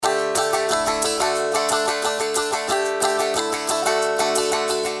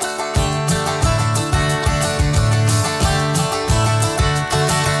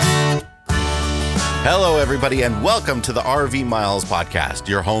Hello, everybody, and welcome to the RV Miles podcast,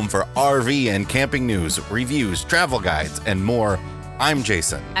 your home for RV and camping news, reviews, travel guides, and more. I'm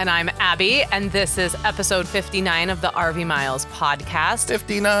Jason. And I'm Abby, and this is episode 59 of the RV Miles podcast.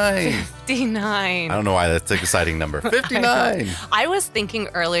 59. 59. I don't know why that's an exciting number. 59. I was thinking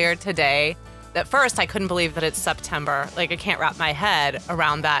earlier today that first I couldn't believe that it's September. Like, I can't wrap my head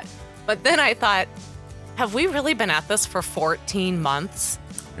around that. But then I thought, have we really been at this for 14 months?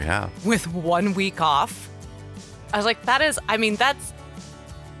 Yeah. With 1 week off? I was like, that's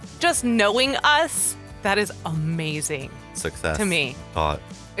just knowing us, that is amazing. Success. To me. Thought.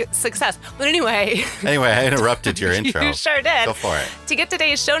 Success. But anyway, I interrupted your intro. You sure did. Go for it. To get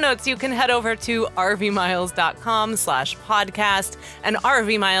today's show notes, you can head over to rvmiles.com/podcast. And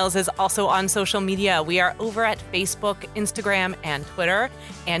RV Miles is also on social media. We are over at Facebook, Instagram, and Twitter.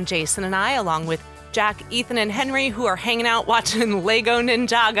 And Jason and I, along with Jack, Ethan, and Henry, who are hanging out watching Lego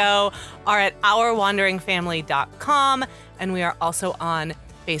Ninjago, are at ourwanderingfamily.com. And we are also on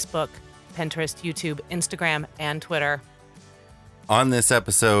Facebook, Pinterest, YouTube, Instagram, and Twitter. On this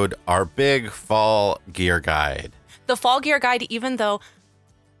episode, our big fall gear guide. The fall gear guide, even though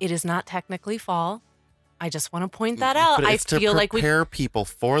it is not technically fall, I just want to point that out. But it's to prepare people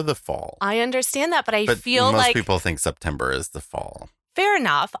for the fall. I understand that, but I But feel most like people think September is the fall. fair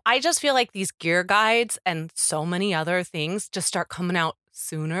enough. I just feel like these gear guides and so many other things just start coming out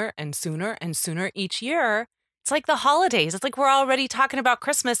sooner and sooner and sooner each year. It's like the holidays. It's like we're already talking about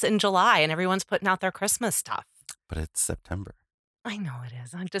Christmas in July and everyone's putting out their Christmas stuff. But it's September. I know it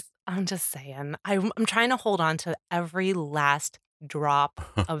is. I'm just saying. I'm trying to hold on to every last drop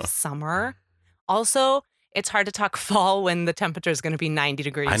of summer. Also, it's hard to talk fall when the temperature is going to be 90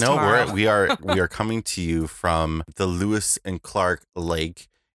 degrees I know tomorrow. we are coming to you from the Lewis and Clark Lake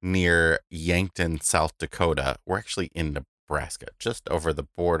near Yankton, South Dakota. We're actually in Nebraska, just over the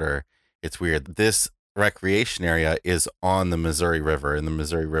border. It's weird. This recreation area is on the Missouri River, and the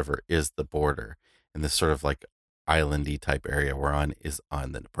Missouri River is the border. And this sort of like islandy type area we're on is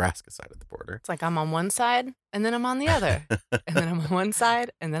on the Nebraska side of the border. It's like I'm on one side and then I'm on the other. And then I'm on one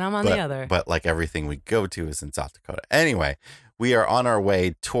side and then I'm on the other. But like everything we go to is in South Dakota. Anyway, we are on our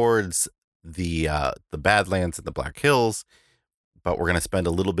way towards the Badlands and the Black Hills, but we're going to spend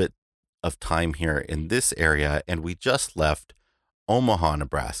a little bit of time here in this area. And we just left Omaha,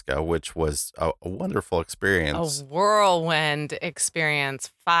 Nebraska, which was a wonderful experience. A whirlwind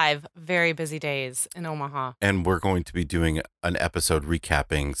experience. 5 very busy days in Omaha. And we're going to be doing an episode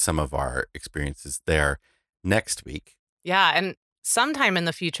recapping some of our experiences there next week. Yeah, and sometime in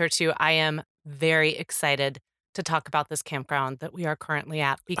the future, too, I am very excited to talk about this campground that we are currently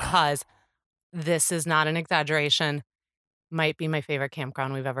at because this is not an exaggeration. Might be my favorite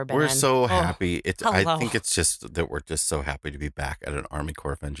campground we've ever been in. We're so happy. I hello. think it's just that we're just so happy to be back at an Army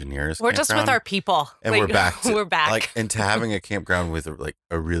Corps of Engineers We're campground. just with our people. And Like, we're back. We're back. Like, and to having a campground with like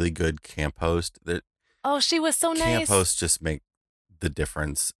a really good camp host. She was so nice. Camp hosts just make the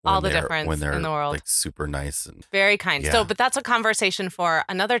difference. All the difference when they're in the world. Like super nice and Very kind. Yeah. So, but that's a conversation for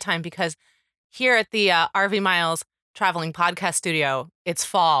another time because here at the RV Miles Traveling Podcast Studio, it's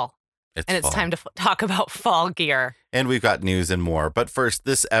fall. It's fall. time to talk about fall gear. And we've got news and more. But first,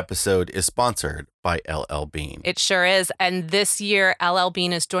 this episode is sponsored by LL Bean. It sure is. And this year, LL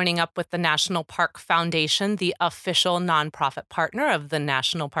Bean is joining up with the National Park Foundation, the official nonprofit partner of the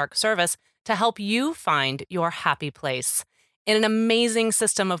National Park Service, to help you find your happy place. In an amazing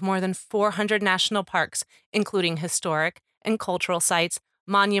system of more than 400 national parks, including historic and cultural sites,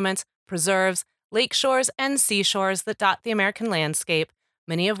 monuments, preserves, lake shores, and seashores that dot the American landscape,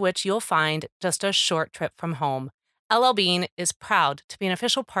 many of which you'll find just a short trip from home. LL Bean is proud to be an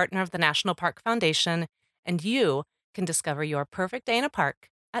official partner of the National Park Foundation, and you can discover your perfect day in a park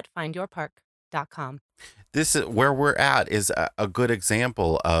at findyourpark.com. This is where we're at is a good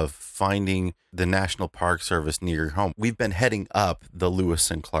example of finding the National Park Service near your home. We've been heading up the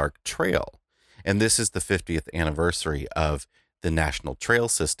Lewis and Clark Trail, and this is the 50th anniversary of the National Trail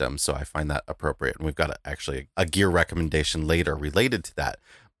System. So I find that appropriate. And we've got actually a gear recommendation later related to that.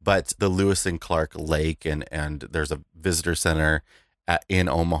 But the Lewis and Clark Lake and there's a visitor center in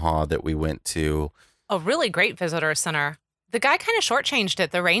Omaha that we went to. A really great visitor center. The guy kind of shortchanged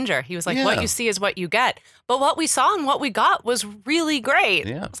it, the ranger. He was like, Yeah. What you see is what you get. But what we saw and what we got was really great.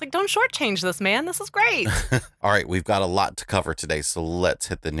 Yeah. It's like, don't shortchange this, man. This is great. All right, we've got a lot to cover today, so let's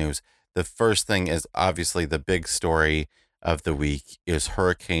hit the news. The first thing is obviously the big story of the week is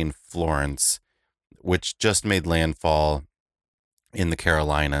Hurricane Florence, which just made landfall in the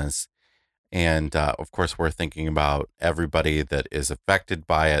Carolinas. And of course, we're thinking about everybody that is affected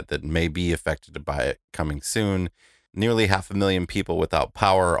by it, that may be affected by it coming soon. Nearly 500,000 people without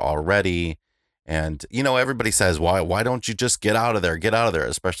power already. And, you know, everybody says, why don't you just get out of there? Get out of there,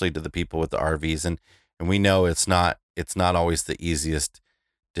 especially to the people with the RVs. And we know it's not always the easiest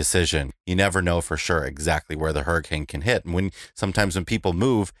decision. You never know for sure exactly where the hurricane can hit. And sometimes when people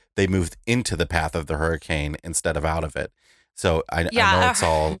move, they move into the path of the hurricane instead of out of it. So I know it's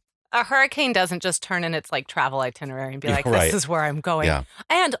all. A hurricane doesn't just turn in its like travel itinerary and be like, right. this is where I'm going. Yeah.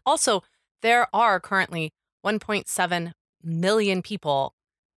 And also, there are currently 1.7 million people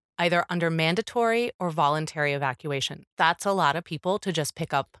either under mandatory or voluntary evacuation. That's a lot of people to just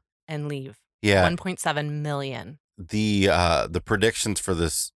pick up and leave. Yeah. 1.7 million. The predictions for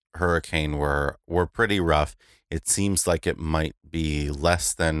this hurricane were pretty rough. It seems like it might be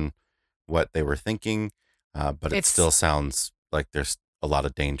less than what they were thinking, but it still sounds like there's a lot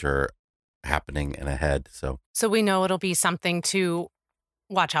of danger happening and ahead. So we know it'll be something to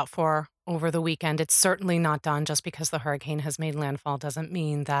watch out for over the weekend. It's certainly not done. Just because the hurricane has made landfall doesn't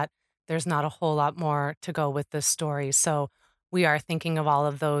mean that there's not a whole lot more to go with this story. So we are thinking of all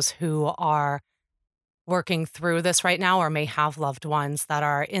of those who are working through this right now or may have loved ones that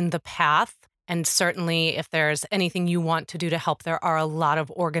are in the path. And certainly if there's anything you want to do to help, there are a lot of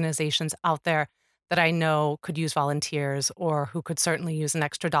organizations out there that I know could use volunteers or who could certainly use an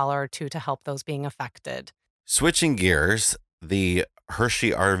extra $1 or $2 to help those being affected. Switching gears, the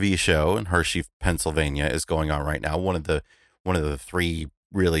Hershey RV show in Hershey, Pennsylvania is going on right now. One of the 3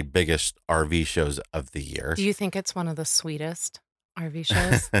 really biggest RV shows of the year. Do you think it's one of the sweetest RV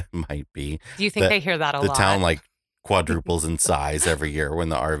shows? Might be. Do you think they hear that a lot? The town like quadruples in size every year when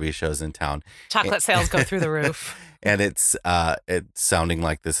the RV show's in town. Chocolate sales go through the roof. And it's sounding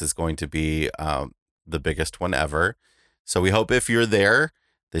like this is going to be the biggest one ever. So we hope if you're there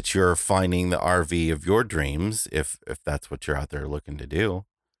that you're finding the RV of your dreams, if that's what you're out there looking to do.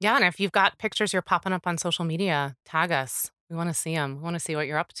 Yeah, and if you've got pictures you're popping up on social media, tag us. We want to see them. We want to see what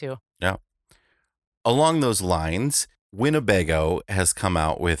you're up to. Yeah. Along those lines, Winnebago has come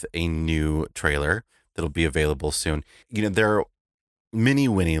out with a new trailer that'll be available soon. You know, their Mini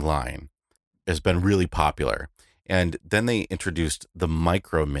Winnie line has been really popular. And then they introduced the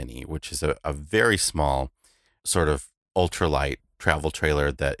Micro Mini, which is a very small sort of ultralight travel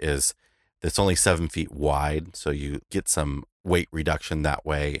trailer that's only 7 feet wide. So you get some weight reduction that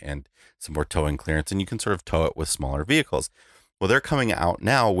way and some more towing clearance, and you can sort of tow it with smaller vehicles. Well, they're coming out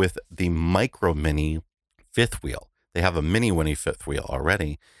now with the Micro Mini fifth wheel. They have a Mini Winnie fifth wheel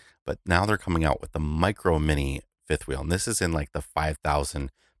already, but now they're coming out with the Micro Mini fifth wheel. And this is in like the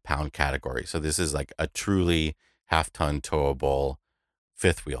 5,000 pound category. So this is like a truly half-ton towable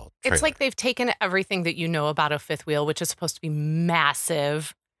fifth wheel trailer. It's like they've taken everything that you know about a fifth wheel, which is supposed to be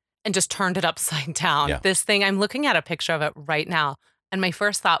massive, and just turned it upside down. Yeah. This thing, I'm looking at a picture of it right now, and my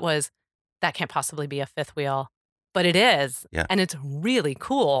first thought was, that can't possibly be a fifth wheel. But it is. Yeah. And it's really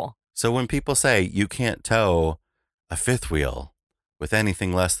cool. So when people say you can't tow a fifth wheel with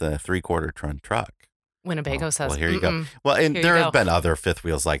anything less than a 3/4 ton truck, Winnebago says, well, here you go. Well, and there have been other fifth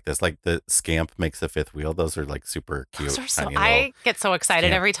wheels like this, like the Scamp makes a fifth wheel. Those are like super cute. Those are I get so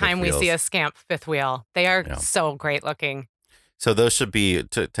excited every time we see a Scamp fifth wheel. They are so great looking. So those should be,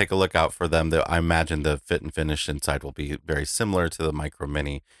 to take a look out for them. I imagine the fit and finish inside will be very similar to the Micro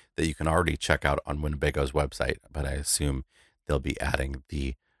Mini that you can already check out on Winnebago's website. But I assume they'll be adding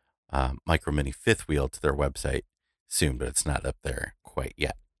the Micro Mini fifth wheel to their website soon, but it's not up there quite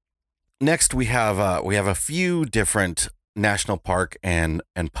yet. Next, we have a few different national park and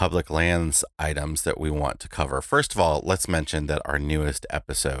public lands items that we want to cover. First of all, let's mention that our newest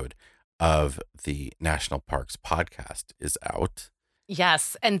episode of the National Parks podcast is out.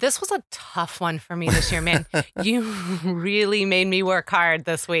 Yes, and this was a tough one for me this year, man. You really made me work hard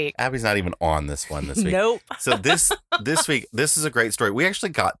this week. Abby's not even on this one this week. Nope. So this week, this is a great story. We actually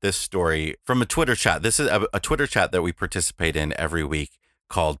got this story from a Twitter chat. This is a Twitter chat that we participate in every week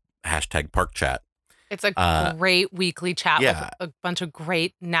called #ParkChat. It's a great weekly chat with a bunch of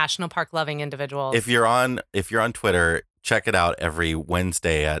great national park loving individuals. If you're on Twitter, check it out every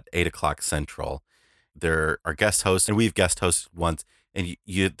Wednesday at 8:00 Central. There are guest hosts, and we've guest hosted once, and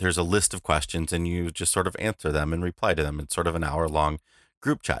there's a list of questions, and you just sort of answer them and reply to them. It's sort of an hour-long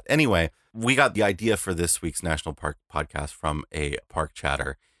group chat. Anyway, we got the idea for this week's National Park podcast from a park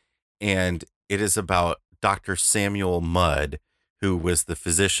chatter, and it is about Dr. Samuel Mudd, who was the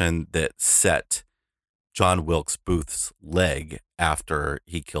physician that set John Wilkes Booth's leg after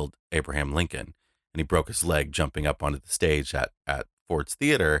he killed Abraham Lincoln. And he broke his leg jumping up onto the stage at Ford's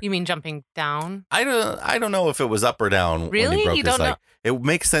Theater. You mean jumping down? I don't know if it was up or down. Really? When he broke you his don't leg. Know? It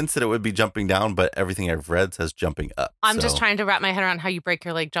makes sense that it would be jumping down, but everything I've read says jumping up. I'm just trying to wrap my head around how you break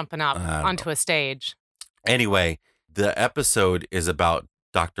your leg jumping up onto a stage. Anyway, the episode is about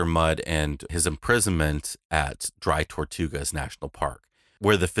Dr. Mudd and his imprisonment at Dry Tortugas National Park,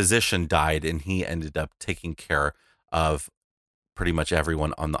 where the physician died and he ended up taking care of pretty much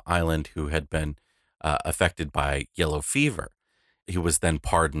everyone on the island who had been affected by yellow fever. He was then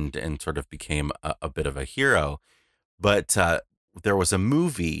pardoned and sort of became a bit of a hero. But there was a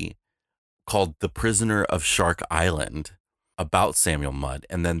movie called The Prisoner of Shark Island about Samuel Mudd,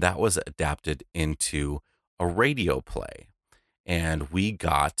 and then that was adapted into a radio play. And we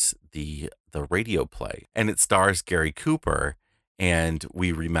got the radio play, and it stars Gary Cooper, and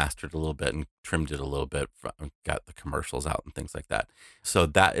we remastered a little bit and trimmed it a little bit, got the commercials out and things like that. So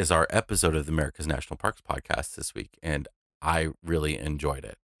that is our episode of the America's National Parks podcast this week, and I really enjoyed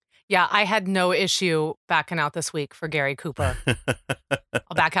it. Yeah, I had no issue backing out this week for Gary Cooper.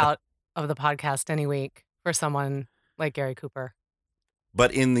 I'll back out of the podcast any week for someone like Gary Cooper.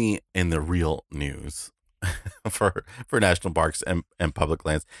 But in the real news for national parks and public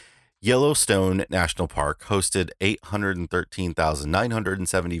lands, Yellowstone National Park hosted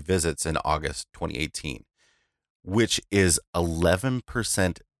 813,970 visits in August 2018, which is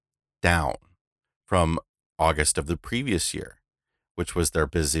 11% down from August of the previous year, which was their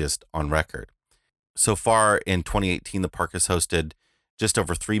busiest on record. So far in 2018, the park has hosted just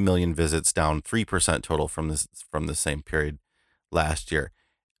over 3 million visits, down 3% total from the same period last year.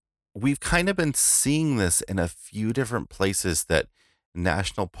 We've kind of been seeing this in a few different places, that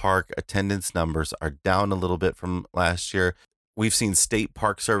national park attendance numbers are down a little bit from last year. We've seen state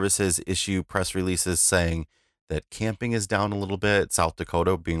park services issue press releases saying that camping is down a little bit, South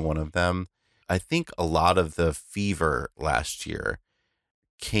Dakota being one of them. I think a lot of the fever last year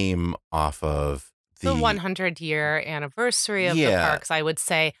came off of the 100-year anniversary of the Yeah. parks. I would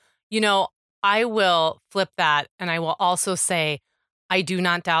say, I will flip that, and I will also say I do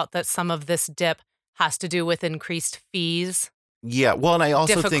not doubt that some of this dip has to do with increased fees. Yeah, well, and I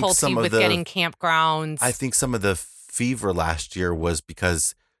also think difficulty some of with getting campgrounds. I think some of the fever last year was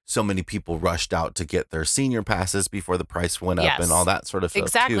because so many people rushed out to get their senior passes before the price went up and all that sort of stuff.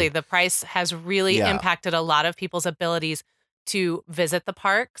 Exactly. Too. The price has really impacted a lot of people's abilities to visit the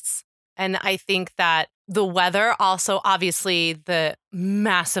parks. And I think that the weather also, obviously, the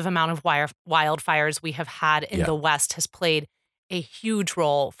massive amount of wildfires we have had in the West has played a huge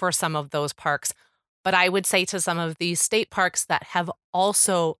role for some of those parks. But I would say to some of these state parks that have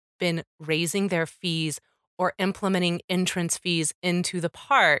also been raising their fees or implementing entrance fees into the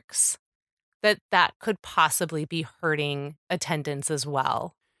parks, that could possibly be hurting attendance as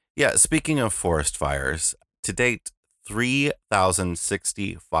well. Yeah, speaking of forest fires, to date,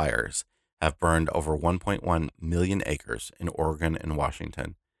 3,060 fires have burned over 1.1 million acres in Oregon and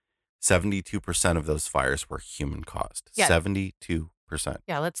Washington. 72% of those fires were human caused. Yeah. 72%.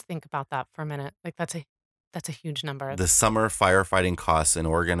 Yeah, let's think about that for a minute. Like that's a huge number. The summer firefighting costs in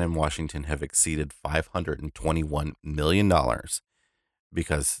Oregon and Washington have exceeded $521 million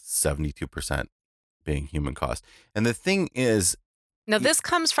because 72% being human caused. And the thing is, now, this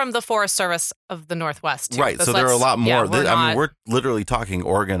comes from the Forest Service of the Northwest, too. Right. So there are a lot more. Yeah, we're literally talking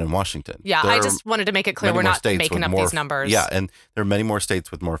Oregon and Washington. Yeah, I just wanted to make it clear we're not making up these numbers. Yeah, and there are many more states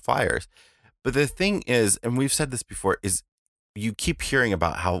with more fires. But the thing is, and we've said this before, is you keep hearing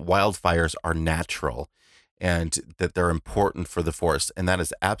about how wildfires are natural and that they're important for the forest. And that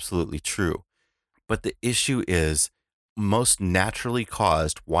is absolutely true. But the issue is most naturally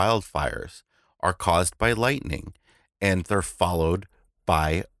caused wildfires are caused by lightning, and they're followed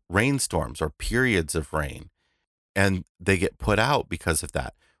by rainstorms or periods of rain, and they get put out because of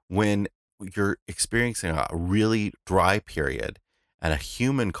that. When you're experiencing a really dry period and a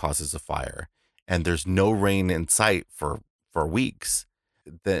human causes a fire and there's no rain in sight for weeks,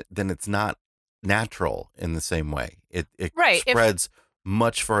 then it's not natural in the same way. It spreads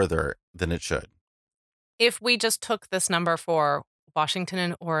much further than it should. If we just took this number for Washington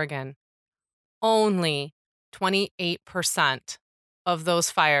and Oregon, only 28% of those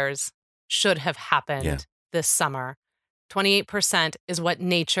fires should have happened this summer. 28% is what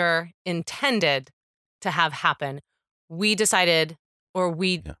nature intended to have happen. We decided, or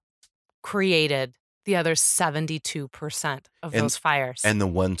we created the other 72% of those fires. And the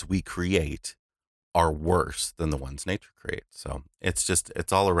ones we create are worse than the ones nature creates. So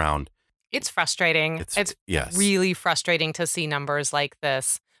it's all around. It's frustrating. It's really frustrating to see numbers like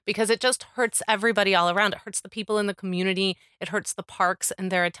this, because it just hurts everybody all around. It hurts the people in the community. It hurts the parks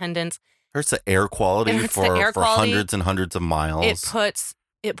and their attendants. It hurts the air quality for hundreds and hundreds of miles.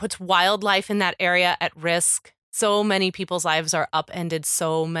 It puts wildlife in that area at risk. So many people's lives are upended.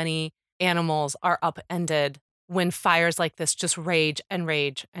 So many animals are upended when fires like this just rage and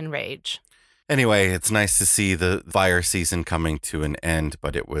rage and rage. Anyway, it's nice to see the fire season coming to an end,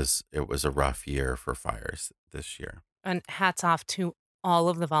 but it was a rough year for fires this year. And hats off to all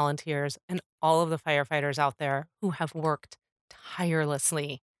of the volunteers and all of the firefighters out there who have worked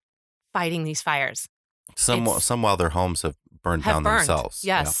tirelessly fighting these fires. Some while their homes have burned down themselves.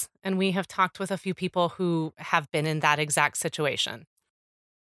 Yes. Yeah. And we have talked with a few people who have been in that exact situation.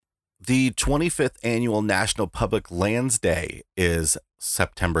 The 25th Annual National Public Lands Day is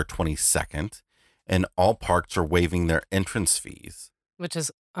September 22nd, and all parks are waiving their entrance fees. Which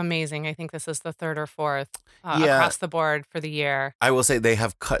is amazing. I think this is the third or fourth across the board for the year. I will say they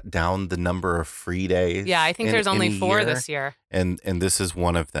have cut down the number of free days. Yeah, I think there's only 4 this year. And this is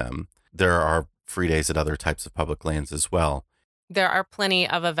one of them. There are free days at other types of public lands as well. There are plenty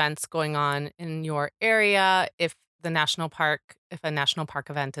of events going on in your area. If a national park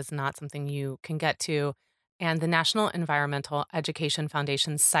event is not something you can get to, and the National Environmental Education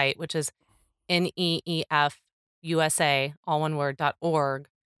Foundation site, which is NEEFUSA, all one word, .org,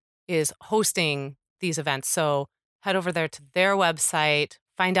 is hosting these events. So head over there to their website,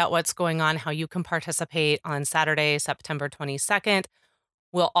 find out what's going on, how you can participate on Saturday, September 22nd.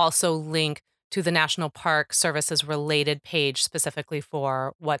 We'll also link to the National Park Service's related page specifically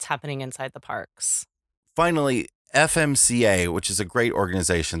for what's happening inside the parks. Finally, FMCA, which is a great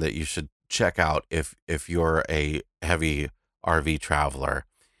organization that you should check out if you're a heavy RV traveler.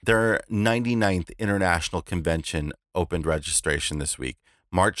 Their 99th International Convention opened registration this week,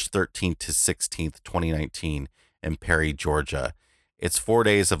 March 13th to 16th, 2019, in Perry, Georgia. It's 4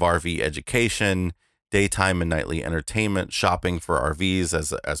 days of RV education, daytime and nightly entertainment, shopping for RVs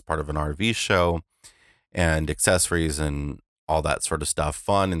as part of an RV show, and accessories and all that sort of stuff,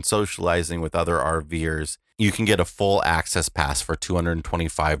 fun and socializing with other RVers. You can get a full access pass for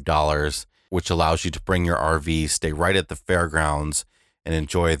 $225, which allows you to bring your RV, stay right at the fairgrounds, and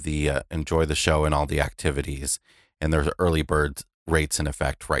enjoy the show and all the activities. And there's early bird rates in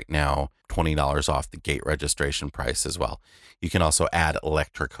effect right now, $20 off the gate registration price as well. You can also add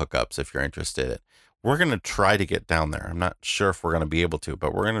electric hookups if you're interested. We're going to try to get down there. I'm not sure if we're going to be able to,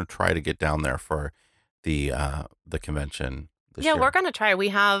 but we're going to try to get down there for the convention this year. Yeah, we're going to try. We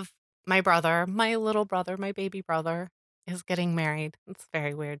have my little brother, my baby brother is getting married. It's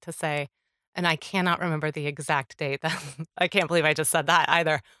very weird to say. And I cannot remember the exact date. I can't believe I just said that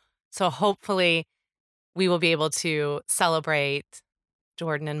either. So hopefully we will be able to celebrate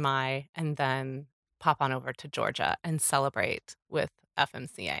Jordan and Mai and then pop on over to Georgia and celebrate with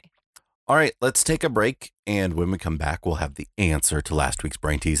FMCA. All right, let's take a break. And when we come back, we'll have the answer to last week's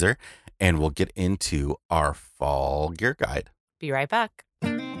brain teaser and we'll get into our fall gear guide. Be right back.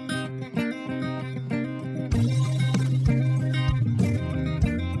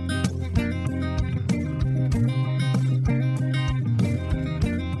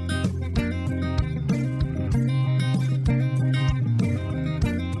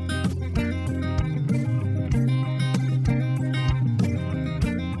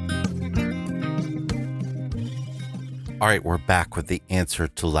 All right, we're back with the answer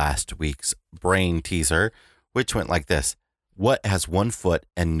to last week's brain teaser, which went like this. What has 1 foot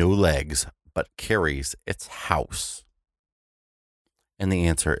and no legs, but carries its house? And the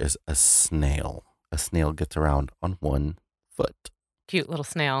answer is a snail. A snail gets around on 1 foot. Cute little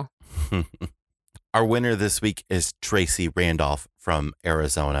snail. Our winner this week is Tracy Randolph from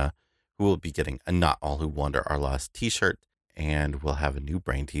Arizona, who will be getting a Not All Who Wander Are Lost t-shirt. And we'll have a new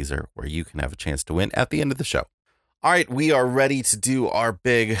brain teaser where you can have a chance to win at the end of the show. All right, we are ready to do our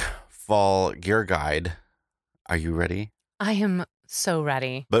big fall gear guide. Are you ready? I am so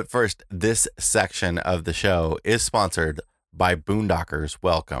ready. But first, this section of the show is sponsored by Boondockers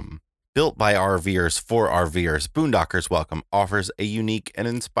Welcome. Built by RVers for RVers, Boondockers Welcome offers a unique and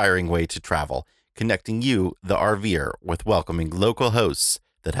inspiring way to travel, connecting you, the RVer, with welcoming local hosts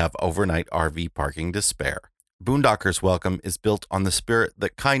that have overnight RV parking to spare. Boondockers Welcome is built on the spirit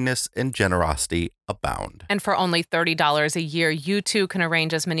that kindness and generosity abound. And for only $30 a year, you too can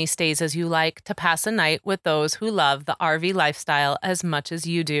arrange as many stays as you like to pass a night with those who love the RV lifestyle as much as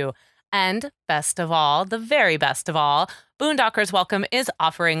you do. And best of all, the very best of all, Boondockers Welcome is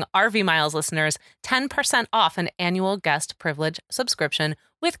offering RV Miles listeners 10% off an annual guest privilege subscription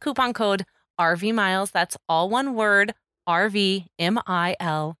with coupon code RV Miles. That's all one word, RVMILES.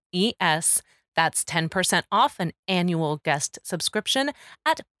 That's 10% off an annual guest subscription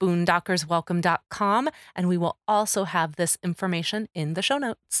at boondockerswelcome.com. And we will also have this information in the show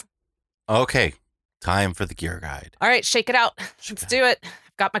notes. Okay, time for the gear guide. All right, shake it out. Let's do it.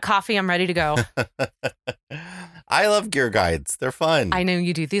 I've got my coffee. I'm ready to go. I love gear guides. They're fun. I know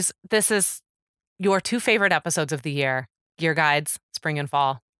you do. This is your 2 favorite episodes of the year. Gear guides, spring and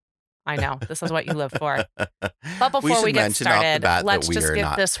fall. I know. This is what you live for. But We before should we get mention off the started, bat that let's we just are get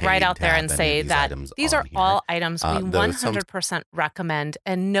not this right paid out to there have and any of say these that items these on are here. all items we Though some 100% recommend,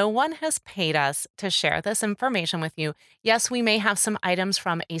 and no one has paid us to share this information with you. Yes, we may have some items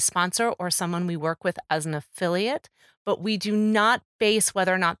from a sponsor or someone we work with as an affiliate, but we do not base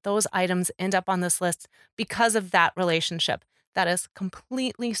whether or not those items end up on this list because of that relationship. That is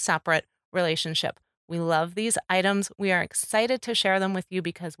completely separate relationship. We love these items. We are excited to share them with you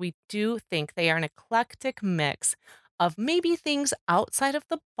because we do think they are an eclectic mix of maybe things outside of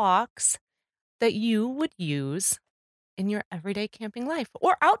the box that you would use in your everyday camping life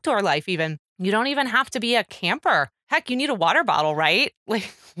or outdoor life, even. You don't even have to be a camper. Heck, you need a water bottle, right?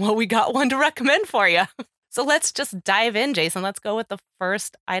 Like, well, we got one to recommend for you. So let's just dive in, Jason. Let's go with the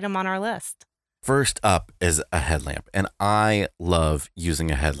first item on our list. First up is a headlamp, and I love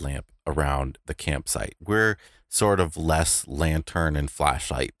using a headlamp around the campsite. We're sort of less lantern and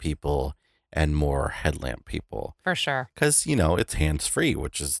flashlight people and more headlamp people For sure. because, it's hands free,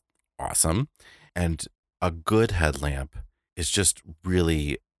 which is awesome. And a good headlamp is just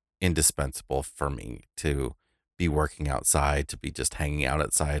really indispensable for me to be working outside, to be just hanging out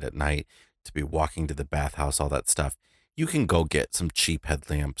outside at night, to be walking to the bathhouse, all that stuff. You can go get some cheap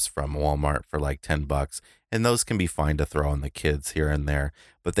headlamps from Walmart for like $10, and those can be fine to throw on the kids here and there,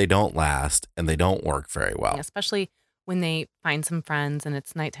 but they don't last and they don't work very well. Yeah, especially when they find some friends and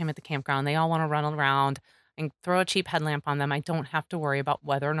it's nighttime at the campground. They all want to run around and throw a cheap headlamp on them. I don't have to worry about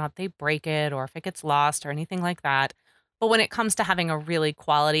whether or not they break it or if it gets lost or anything like that. But when it comes to having a really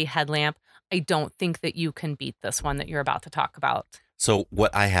quality headlamp, I don't think that you can beat this one that you're about to talk about. So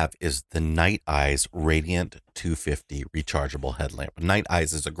what I have is the Night Eyes Radiant 250 rechargeable headlamp. Night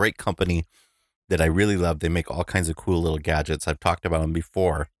Eyes is a great company that I really love. They make all kinds of cool little gadgets. I've talked about them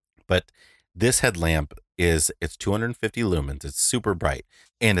before, but this headlamp it's 250 lumens. It's super bright,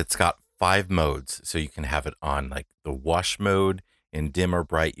 and it's got 5 modes. So you can have it on like the wash mode in dim or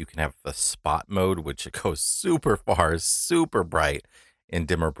bright. You can have the spot mode, which it goes super far, super bright in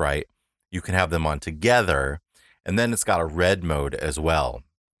dim or bright. You can have them on together. And then it's got a red mode as well,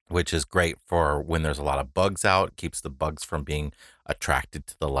 which is great for when there's a lot of bugs out. It keeps the bugs from being attracted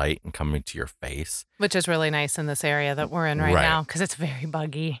to the light and coming to your face. Which is really nice in this area that we're in right now because it's very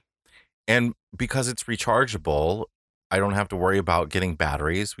buggy. And because it's rechargeable, I don't have to worry about getting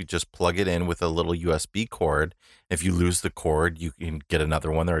batteries. We just plug it in with a little USB cord. If you lose the cord, you can get another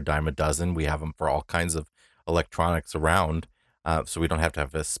one. They're a dime a dozen. We have them for all kinds of electronics around, so we don't have to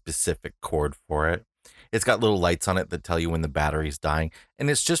have a specific cord for it. It's got little lights on it that tell you when the battery's dying. And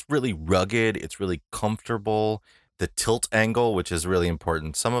it's just really rugged. It's really comfortable. The tilt angle, which is really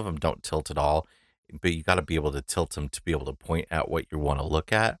important. Some of them don't tilt at all, but you got to be able to tilt them to be able to point at what you want to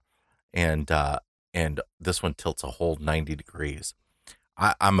look at. And this one tilts a whole 90 degrees.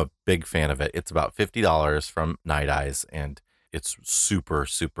 I'm a big fan of it. It's about $50 from Night Eyes, and it's super,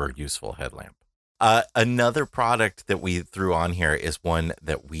 super useful headlamp. Another product that we threw on here is one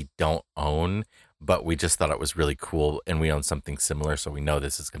that we don't own, but we just thought it was really cool, and we own something similar, so we know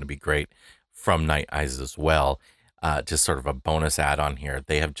this is going to be great from Night Eyes as well. Just sort of a bonus add-on here.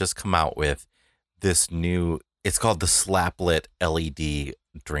 They have just come out with this new, it's called the Slaplit LED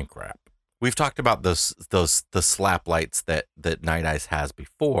drink wrap. We've talked about the slap lights that Night Eyes has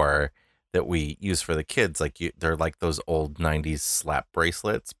before that we use for the kids. They're like those old 90s slap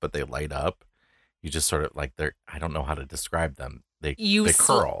bracelets, but they light up. You just sort of like I don't know how to describe them. They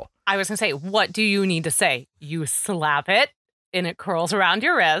curl. I was going to say, what do you need to say? You slap it and it curls around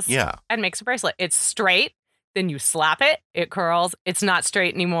your wrist. Yeah. And makes a bracelet. It's straight. Then you slap it. It curls. It's not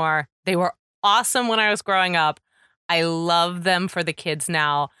straight anymore. They were awesome when I was growing up. I love them for the kids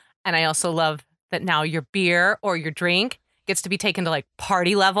now. And I also love that now your beer or your drink gets to be taken to like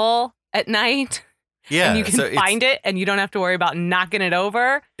party level at night. Yeah. And you can find it and you don't have to worry about knocking it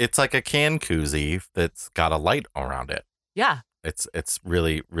over. It's like a can koozie that's got a light around it. Yeah. It's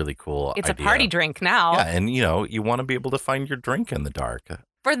really, really cool. It's idea. A party drink now. Yeah. And you want to be able to find your drink in the dark.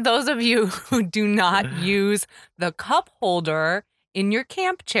 For those of you who do not use the cup holder in your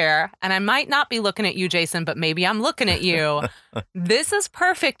camp chair, and I might not be looking at you, Jason, but maybe I'm looking at you. This is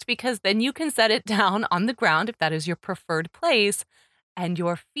perfect because then you can set it down on the ground if that is your preferred place, and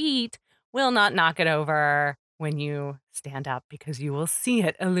your feet will not knock it over when you stand up because you will see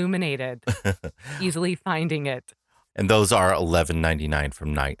it illuminated, easily finding it. And those are $11.99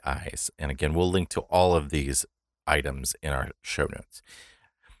 from Night Eyes. And again, we'll link to all of these items in our show notes.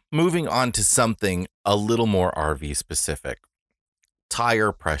 Moving on to something a little more RV specific.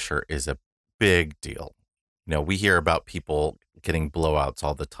 Tire pressure is a big deal. We hear about people getting blowouts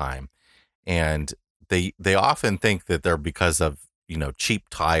all the time, and they often think that they're because of, cheap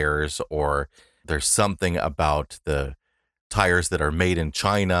tires, or there's something about the tires that are made in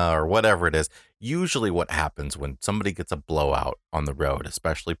China or whatever it is. Usually what happens when somebody gets a blowout on the road,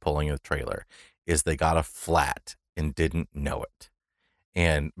 especially pulling a trailer, is they got a flat and didn't know it.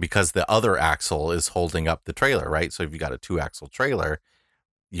 And because the other axle is holding up the trailer, right? So if you got a 2-axle trailer,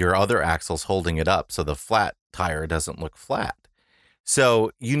 your other axle's holding it up, so the flat tire doesn't look flat.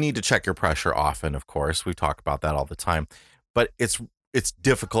 So you need to check your pressure often, of course. We talk about that all the time. But it's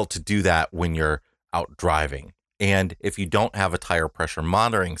difficult to do that when you're out driving. And if you don't have a tire pressure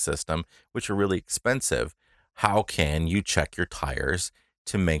monitoring system, which are really expensive, how can you check your tires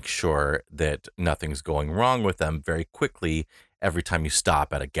to make sure that nothing's going wrong with them very quickly every time you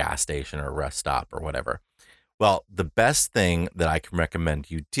stop at a gas station or a rest stop or whatever? Well, the best thing that I can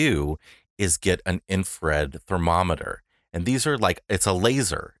recommend you do is get an infrared thermometer. And these are it's a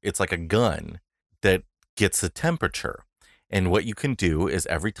laser. It's like a gun that gets the temperature. And what you can do is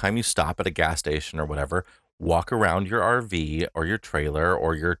every time you stop at a gas station or whatever, walk around your RV or your trailer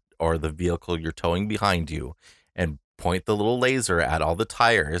or the vehicle you're towing behind you and point the little laser at all the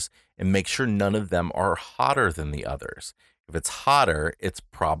tires and make sure none of them are hotter than the others. If it's hotter, it's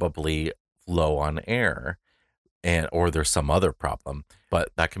probably low on air or there's some other problem, but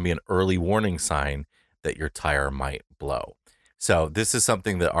that can be an early warning sign that your tire might blow. So this is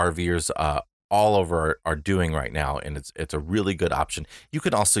something that RVers all over are doing right now, and it's a really good option. You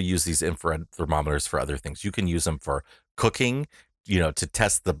can also use these infrared thermometers for other things. You can use them for cooking, to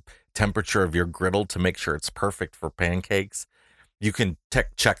test the temperature of your griddle to make sure it's perfect for pancakes. You can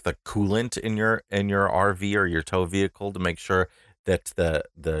check the coolant in your RV or your tow vehicle to make sure that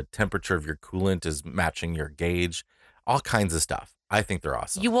the temperature of your coolant is matching your gauge. All kinds of stuff. I think they're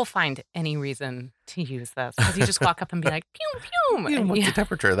awesome. You will find any reason to use this because you just walk up and be like, pew, pew. What's the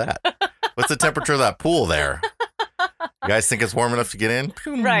temperature of that? What's the temperature of that pool there? You guys think it's warm enough to get in?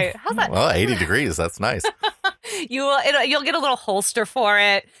 Right. How's that? Well, 80 degrees. That's nice. You'll get a little holster for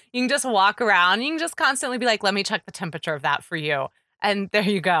it. You can just walk around. You can just constantly be like, let me check the temperature of that for you. And there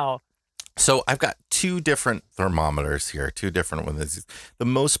you go. So I've got 2 different thermometers here, 2 different ones. The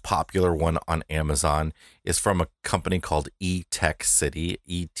most popular one on Amazon is from a company called E-Tech City,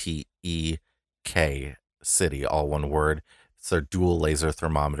 E-T-E-K City, all one word. It's their dual laser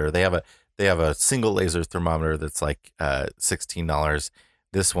thermometer. They have a single laser thermometer that's like $16.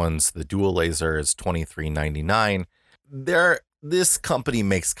 This one's the dual laser is $23.99. This company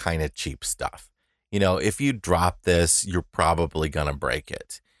makes kind of cheap stuff. If you drop this, you're probably gonna break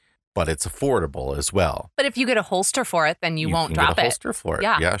it. But it's affordable as well. But if you get a holster for it, then you won't drop it. Get a holster for it.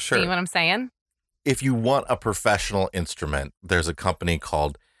 Yeah, sure. See what I'm saying? If you want a professional instrument, there's a company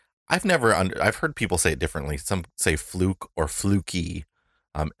called, I've heard people say it differently. Some say Fluke or Fluke,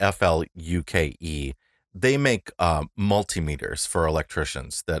 F-L-U-K-E. They make multimeters for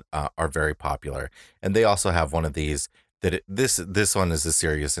electricians that are very popular. And they also have one of these this one is a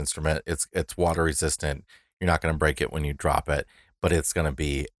serious instrument. It's water resistant. You're not going to break it when you drop it. But it's going to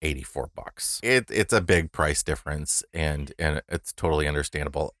be $84. It's a big price difference, and it's totally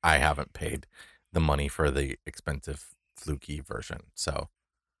understandable. I haven't paid the money for the expensive Fluky version. So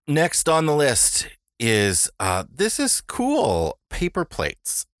next on the list is this is cool, paper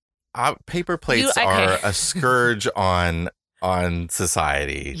plates. Paper plates are a scourge on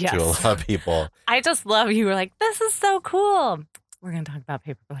society to a lot of people. I just love you were like, this is so cool. We're going to talk about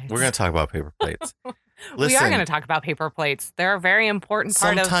paper plates. We're going to talk about paper plates. Listen, we are going to talk about paper plates. They're a very important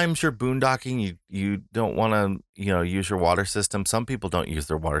part of... Sometimes you're boondocking. You don't want to, use your water system. Some people don't use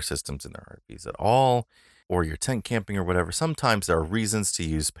their water systems in their RVs at all, or you're tent camping or whatever. Sometimes there are reasons to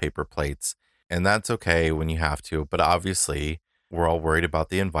use paper plates, and that's okay when you have to. But obviously, we're all worried about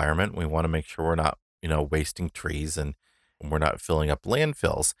the environment. We want to make sure we're not, wasting trees and we're not filling up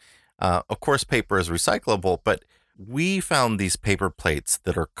landfills. Of course, paper is recyclable, but we found these paper plates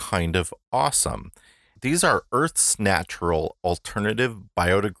that are kind of awesome. These are Earth's Natural Alternative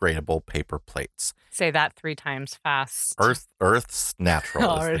Biodegradable Paper Plates. Say that 3 times fast. Earth's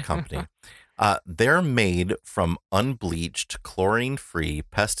Natural is the company. They're made from unbleached, chlorine-free,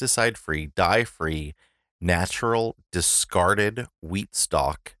 pesticide-free, dye-free, natural, discarded wheat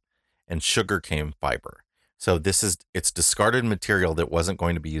stalk and sugarcane fiber. So it's discarded material that wasn't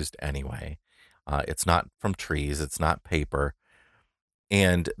going to be used anyway. It's not from trees. It's not paper.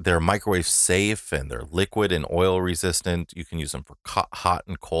 And they're microwave safe, and they're liquid and oil resistant. You can use them for hot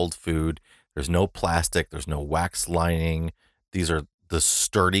and cold food. There's no plastic. There's no wax lining. These are the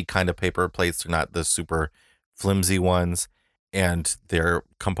sturdy kind of paper plates. They're not the super flimsy ones, and they're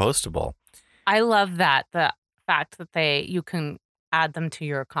compostable. I love that. The fact that you can add them to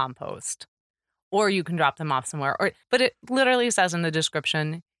your compost. or you can drop them off somewhere. But it literally says in the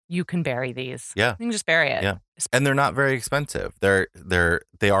description, you can bury these. Yeah. You can just bury it. Yeah. And they're not very expensive.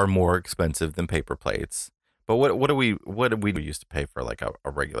 They are more expensive than paper plates. But what do we used to pay for like a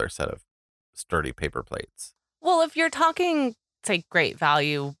regular set of sturdy paper plates? Well, if you're talking, say, great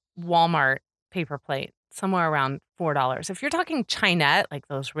value Walmart paper plate, somewhere around $4. If you're talking Chinette, like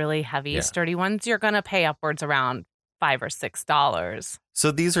those really heavy, sturdy ones, you're going to pay upwards around $5 or $6.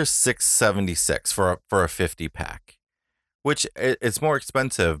 So these are $6.76 for a 50 pack, which it's more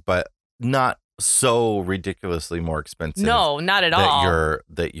expensive, but not so ridiculously more expensive. No, not at all.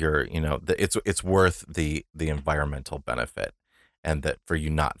 That it's worth the environmental benefit, and that for you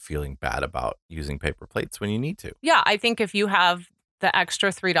not feeling bad about using paper plates when you need to. Yeah, I think if you have the extra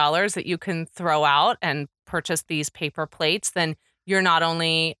 $3 that you can throw out and purchase these paper plates, then you're not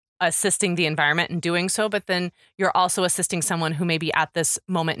only assisting the environment in doing so, but then you're also assisting someone who maybe at this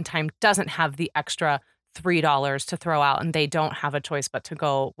moment in time doesn't have the extra $3 to throw out, and they don't have a choice but to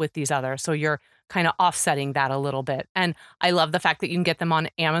go with these others. So you're kind of offsetting that a little bit. And I love the fact that you can get them on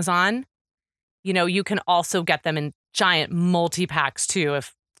Amazon. You can also get them in giant multi-packs too.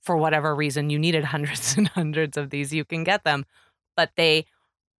 If for whatever reason you needed hundreds and hundreds of these, you can get them. But they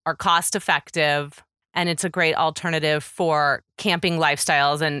are cost effective, and it's a great alternative for camping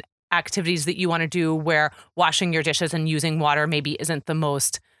lifestyles and activities that you want to do where washing your dishes and using water maybe isn't the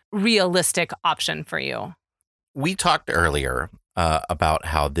most realistic option for you. We talked earlier about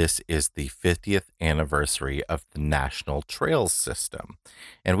how this is the 50th anniversary of the National Trails System.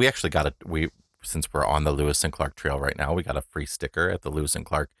 And we actually since we're on the Lewis and Clark Trail right now, we got a free sticker at the Lewis and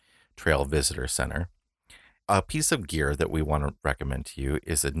Clark Trail Visitor Center. A piece of gear that we want to recommend to you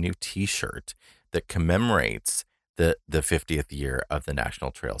is a new t-shirt that commemorates the 50th year of the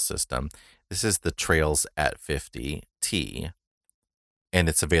National Trail System. This is the Trails at 50 tee, and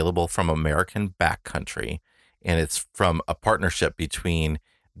it's available from American Backcountry, and it's from a partnership between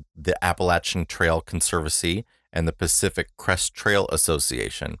the Appalachian Trail Conservancy and the Pacific Crest Trail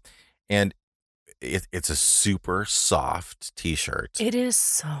Association. And it's a super soft t-shirt. It is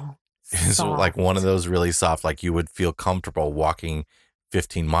so It's soft. like one of those really soft, like you would feel comfortable walking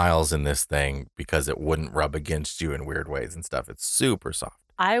 15 miles in this thing because it wouldn't rub against you in weird ways and stuff. It's super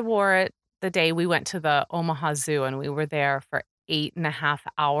soft. I wore it the day we went to the Omaha Zoo, and we were there for 8.5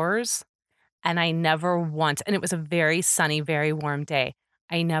 hours. And I never once, and it was a very sunny, very warm day,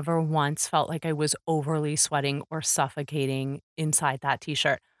 I never once felt like I was overly sweating or suffocating inside that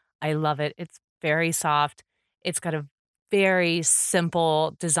t-shirt. I love it. It's very soft. It's got a very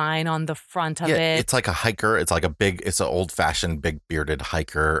simple design on the front of it. It's like a hiker. It's an old-fashioned, big bearded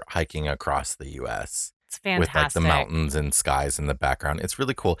hiker hiking across the U.S. It's fantastic. With like the mountains and skies in the background. It's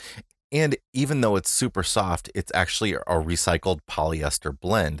really cool. And even though it's super soft, it's actually a recycled polyester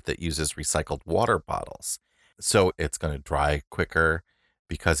blend that uses recycled water bottles. So it's going to dry quicker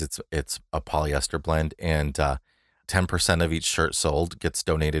because it's a polyester blend, and 10% of each shirt sold gets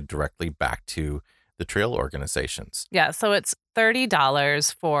donated directly back to the trail organizations. Yeah, so it's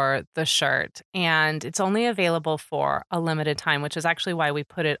 $30 for the shirt, and it's only available for a limited time, which is actually why we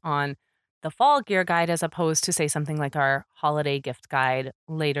put it on the fall gear guide as opposed to, say, something like our holiday gift guide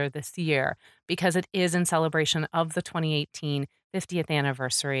later this year, because it is in celebration of the 2018 50th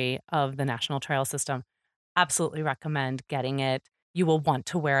anniversary of the National Trail System. Absolutely recommend getting it. You will want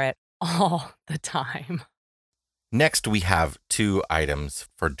to wear it all the time. Next, we have 2 items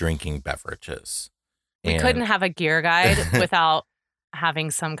for drinking beverages. We couldn't have a gear guide without having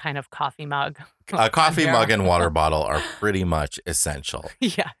some kind of coffee mug. A coffee mug and water bottle are pretty much essential.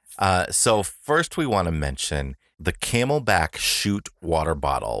 Yes. So first we want to mention the Camelback Chute water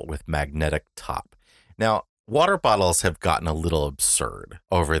bottle with magnetic top. Now, water bottles have gotten a little absurd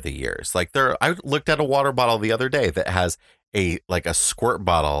over the years. Like I looked at a water bottle the other day that has a squirt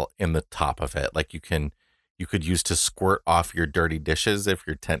bottle in the top of it. Like you could use to squirt off your dirty dishes if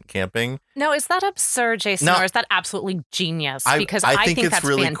you're tent camping. No, is that absurd, Jason, or is that absolutely genius? Because I think it's that's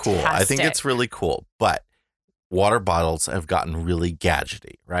really fantastic. cool. I think it's really cool. But water bottles have gotten really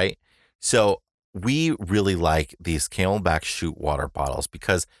gadgety, right? So we really like these Camelback Chute water bottles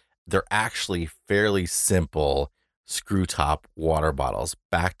because they're actually fairly simple screw top water bottles,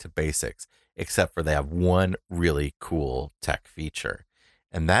 back to basics, except for they have one really cool tech feature.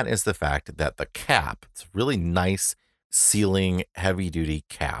 And that is the fact that the cap, it's a really nice sealing heavy duty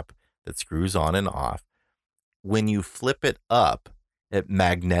cap that screws on and off. When you flip it up, it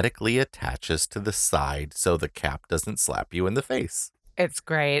magnetically attaches to the side so the cap doesn't slap you in the face. It's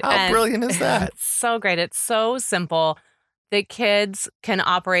great. How brilliant is that? It's so great. It's so simple. The kids can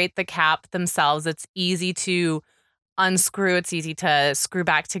operate the cap themselves. It's easy to unscrew. It's easy to screw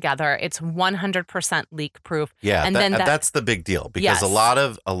back together. It's 100% leak proof. Yeah, And that's the big deal because Yes. a lot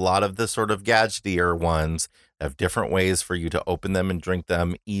of the sort of gadgetier ones have different ways for you to open them and drink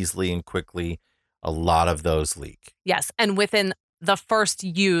them easily and quickly. A lot of those leak. Yes. And within the first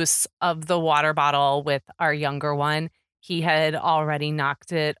use of the water bottle with our younger one, he had already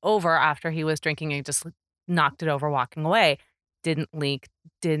knocked it over after he was drinking and just knocked it over walking away. Didn't leak,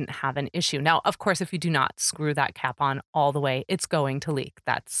 didn't have an issue. Now, of course, if you do not screw that cap on all the way, it's going to leak.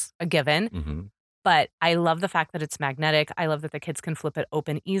 That's a given. Mm-hmm. But I love the fact that it's magnetic. I love that the kids can flip it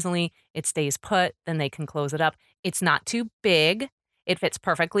open easily. It stays put, then they can close it up. It's not too big. It fits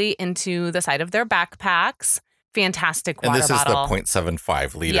perfectly into the side of their backpacks. Fantastic water And this bottle. is the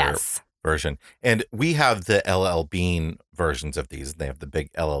 0.75 liter Yes. version. And we have the LL Bean versions of these. They have the big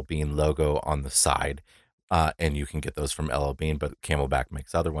LL Bean logo on the side. And you can get those from LL Bean, but Camelback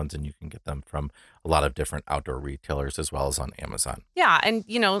makes other ones, and you can get them from a lot of different outdoor retailers as well as on Amazon. Yeah. And,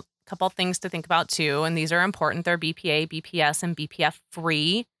 a couple things to think about too. And these are important. They're BPA, BPS, and BPF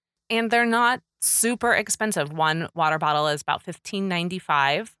free. And they're not super expensive. One water bottle is about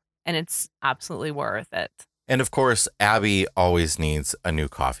 $15.95, and it's absolutely worth it. And of course, Abby always needs a new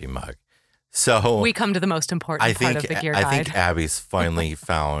coffee mug. So we come to the most important part of the gear guide. I think Abby's finally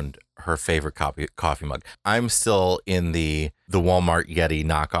found her favorite coffee mug. I'm still in the Walmart Yeti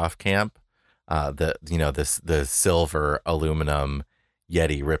knockoff camp. The silver aluminum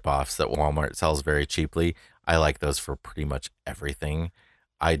Yeti ripoffs that Walmart sells very cheaply. I like those for pretty much everything.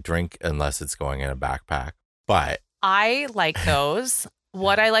 I drink unless it's going in a backpack. But I like those.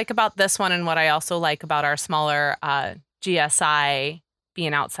 What I like about this one and what I also like about our smaller GSI Be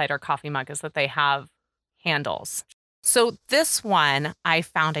an Outsider coffee mug is that they have handles. So this one I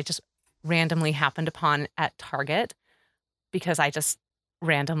just randomly happened upon at Target because I just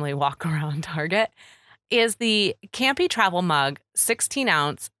randomly walk around Target, is the Campy Travel Mug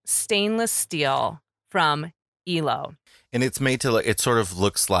 16-ounce stainless steel from Elo. And it's made to, it sort of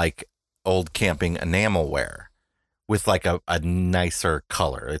looks like old camping enamelware with like a nicer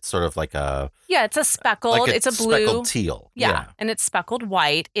color. It's sort of like it's a speckled, it's a blue. Speckled teal. Yeah, and it's speckled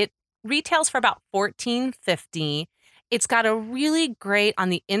white. It retails for about $14.50. It's got a really great on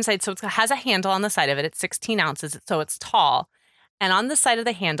the inside. So it has a handle on the side of it. It's 16 ounces, so it's tall. And on the side of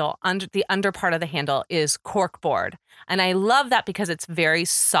the handle, under the under part of the handle is corkboard. And I love that because it's very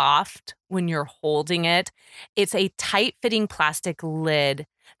soft when you're holding it. It's a tight-fitting plastic lid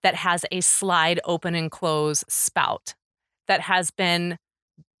that has a slide open and close spout that has been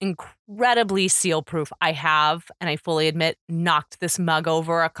incredibly seal-proof. I have, and I fully admit, knocked this mug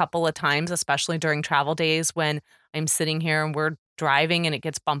over a couple of times, especially during travel days when I'm sitting here and we're driving and it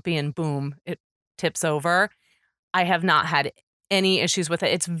gets bumpy and boom, it tips over. I have not had any issues with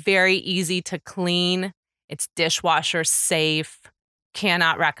it. It's very easy to clean. It's dishwasher safe.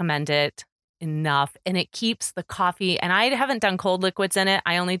 Cannot recommend it enough. And it keeps the coffee, and I haven't done cold liquids in it.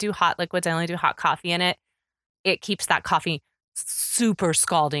 I only do hot liquids. I only do hot coffee in it. It keeps that coffee super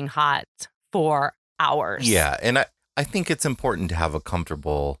scalding hot for hours. Yeah. And I think it's important to have a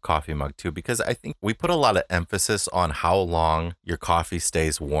comfortable coffee mug too, because I think we put a lot of emphasis on how long your coffee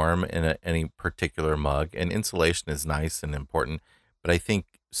stays warm in any particular mug, and insulation is nice and important. But I think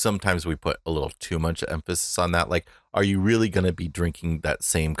sometimes we put a little too much emphasis on that. Like, are you really going to be drinking that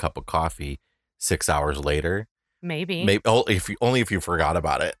same cup of coffee 6 hours later? Maybe only if you forgot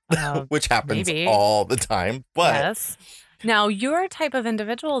about it, which happens all the time. But yes. Now, you're a type of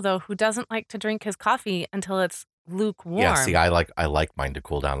individual, though, who doesn't like to drink his coffee until it's lukewarm. Yeah, see, I like mine to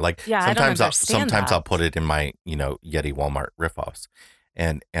cool down. Like sometimes I'll put it in my Yeti Walmart ripoffs,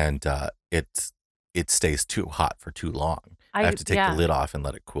 and it stays too hot for too long. I have to take the lid off and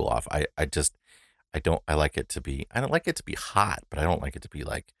let it cool off. I don't like it to be hot, but I don't like it to be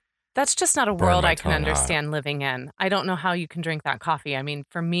like. That's just not a world I can understand living in. I don't know how you can drink that coffee. I mean,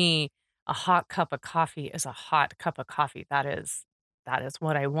 for me, a hot cup of coffee is a hot cup of coffee. That is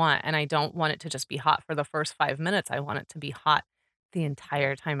what I want. And I don't want it to just be hot for the first 5 minutes. I want it to be hot the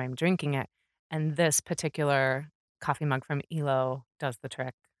entire time I'm drinking it. And this particular coffee mug from Elo does the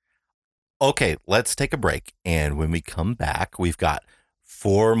trick. Okay, let's take a break. And when we come back, we've got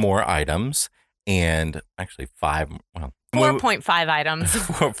 4 more items and actually 5. Well, 4.5 items.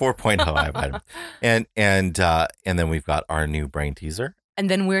 4.5 items. And then we've got our new brain teaser. And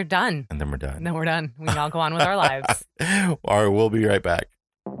then we're done. And then we're done. We can all go on with our lives. All right, we'll be right back.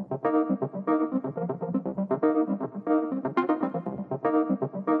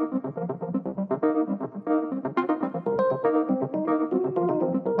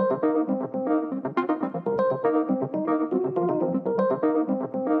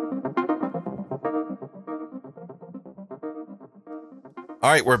 All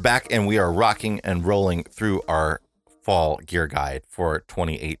right, we're back and we are rocking and rolling through our fall gear guide for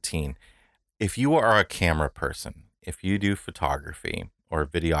 2018. If you are a camera person, if you do photography or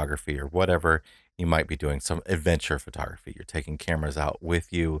videography or whatever you might be doing, some adventure photography, you're taking cameras out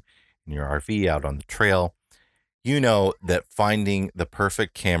with you in your RV out on the trail, you know that finding the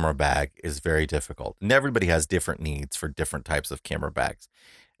perfect camera bag is very difficult. And everybody has different needs for different types of camera bags.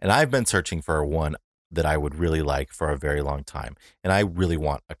 And I've been searching for one that I would really like for a very long time. And I really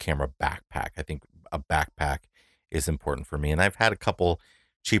want a camera backpack. I think a backpack is important for me. And I've had a couple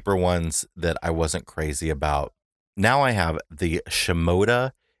cheaper ones that I wasn't crazy about. Now I have the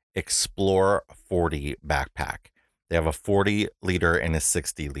Shimoda Explore 40 backpack. They have a 40 liter and a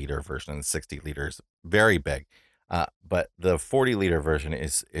 60 liter version. The 60 liters very big. But the 40 liter version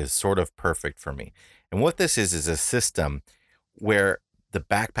is sort of perfect for me. And what this is a system where the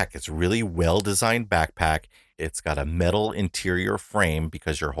backpack is really well designed backpack. It's got a metal interior frame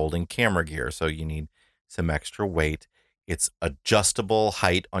because you're holding camera gear, so you need some extra weight. It's adjustable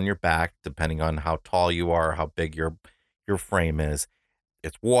height on your back depending on how tall you are, how big your frame is.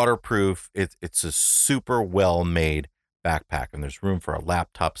 It's waterproof. It's a super well made backpack, and there's room for a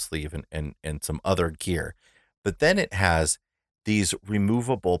laptop sleeve and some other gear. But then it has these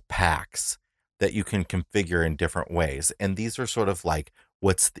removable packs that you can configure in different ways. And these are sort of like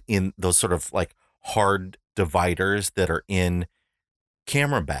what's in those sort of like hard dividers that are in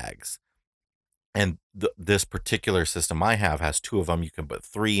camera bags. And this particular system I have has two of them. You can put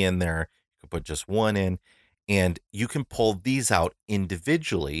three in there, you can put just one in, and you can pull these out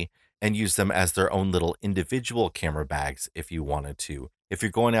individually and use them as their own little individual camera bags if you wanted to. If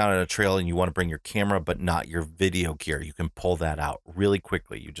you're going out on a trail and you want to bring your camera but not your video gear, you can pull that out really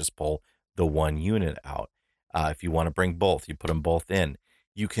quickly. You just pull the one unit out. If you want to bring both, you put them both in.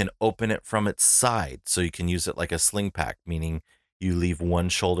 You can open it from its side, so you can use it like a sling pack, meaning you leave one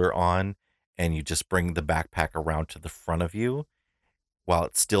shoulder on and you just bring the backpack around to the front of you while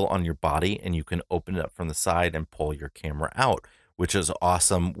it's still on your body, and you can open it up from the side and pull your camera out, which is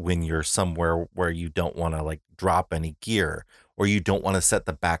awesome when you're somewhere where you don't want to like drop any gear, or you don't want to set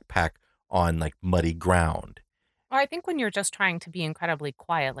the backpack on like muddy ground. Or I think when you're just trying to be incredibly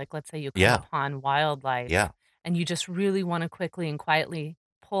quiet, like let's say you come Yeah, upon wildlife yeah. and you just really want to quickly and quietly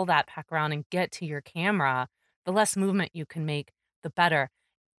pull that pack around and get to your camera, the less movement you can make, the better.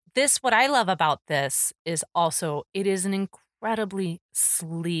 What I love about this is also it is an incredibly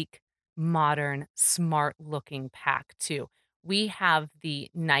sleek, modern, smart looking pack too. We have the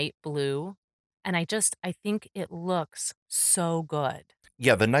night blue, and I think it looks so good.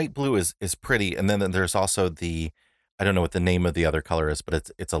 Yeah, the night blue is pretty, and then there's also the, I don't know what the name of the other color is,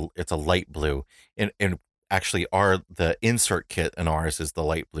 but it's a light blue. And actually, the insert kit in ours is the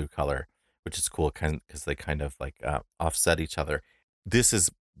light blue color, which is cool, because they kind of like offset each other. This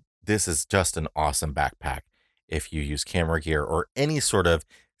is this is just an awesome backpack if you use camera gear or any sort of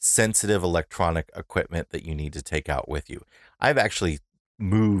sensitive electronic equipment that you need to take out with you. I've actually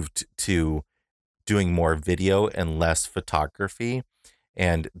moved to doing more video and less photography,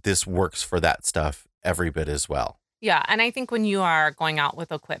 and this works for that stuff every bit as well. Yeah, and I think when you are going out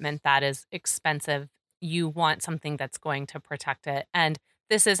with equipment that is expensive, you want something that's going to protect it. And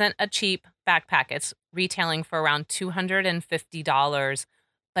this isn't a cheap backpack. It's retailing for around $250,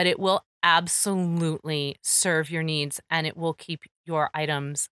 but it will absolutely serve your needs and it will keep your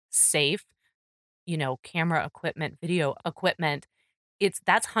items safe. Camera equipment, video equipment.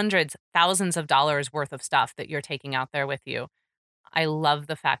 That's hundreds, thousands of dollars worth of stuff that you're taking out there with you. I love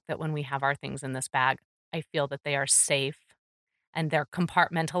the fact that when we have our things in this bag, I feel that they are safe and they're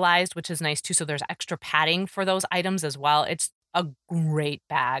compartmentalized, which is nice too. So there's extra padding for those items as well. It's a great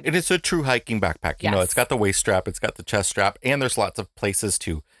bag. It is a true hiking backpack. It's Yes. got the waist strap, it's got the chest strap, and there's lots of places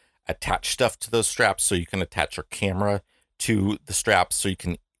to attach stuff to those straps. So you can attach your camera to the straps so you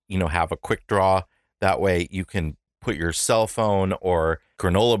can, have a quick draw. That way you can put your cell phone or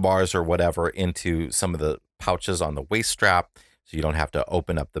granola bars or whatever into some of the pouches on the waist strap. So you don't have to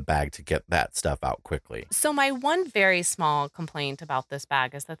open up the bag to get that stuff out quickly. So my one very small complaint about this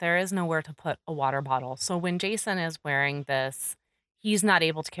bag is that there is nowhere to put a water bottle. So when Jason is wearing this, he's not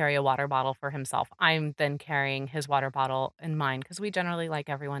able to carry a water bottle for himself. I'm then carrying his water bottle in mine because we generally like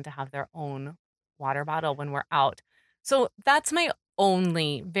everyone to have their own water bottle when we're out. So that's my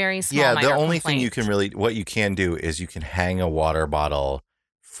only very small Yeah, the minor only thing complaint. what you can do is you can hang a water bottle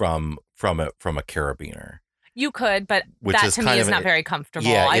from a carabiner, You could, but which that is to me kind is of not an, very comfortable.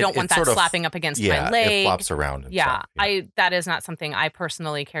 yeah, I it don't want it that sort of, slapping up against my yeah, it leg. flops around and Yeah, stuff. Yeah. that is not something I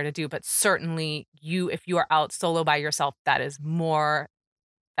personally care to do, but certainly if you are out solo by yourself, that is more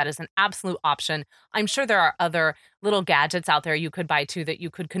that is an absolute option. I'm sure there are other little gadgets out there you could buy too that you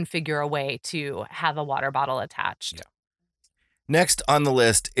could configure a way to have a water bottle attached. Yeah. Next on the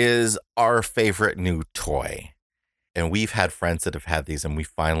list is our favorite new toy. And we've had friends that have had these, and we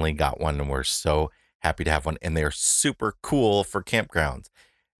finally got one, and we're so happy to have one. And they're super cool for campgrounds.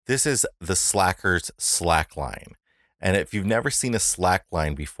 This is the Slackers Slackline. And if you've never seen a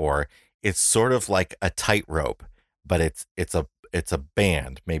slackline before, it's sort of like a tightrope, but it's a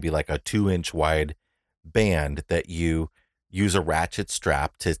band, maybe like a 2-inch wide band that you use a ratchet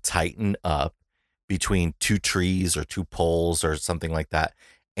strap to tighten up between two trees or two poles or something like that.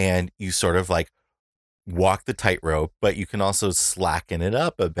 And you sort of like walk the tightrope, but you can also slacken it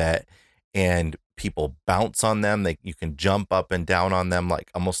up a bit, and people bounce on them. You can jump up and down on them,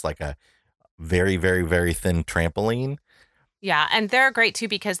 like almost like a very, very, very thin trampoline. Yeah, and they're great too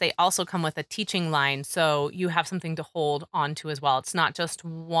because they also come with a teaching line, so you have something to hold onto as well. It's not just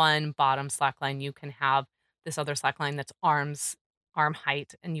one bottom slack line. You can have this other slack line that's arm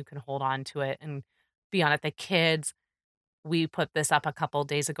height, and you can hold on to it and be on it. The kids, we put this up a couple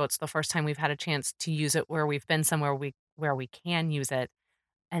days ago. It's the first time we've had a chance to use it where we've been somewhere where we can use it,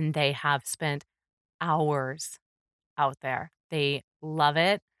 and they have spent hours out there. They love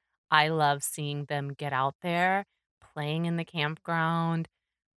it. I love seeing them get out there, playing in the campground,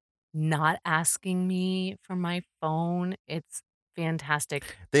 not asking me for my phone. It's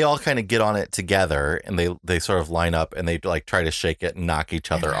fantastic. They all kind of get on it together, and they sort of line up, and they like try to shake it and knock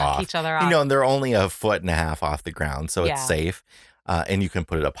each And other knock off. each other off. And they're only 1.5 feet off the ground, so it's Yeah. safe. And you can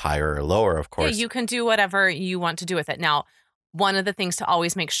put it up higher or lower, of Yeah, course. you can do whatever you want to do with it. Now, one of the things to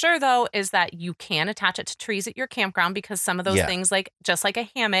always make sure though is that you can attach it to trees at your campground because some of those Yeah. things, like just like a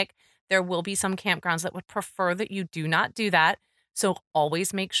hammock, there will be some campgrounds that would prefer that you do not do that. So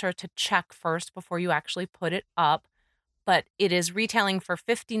always make sure to check first before you actually put it up. But it is retailing for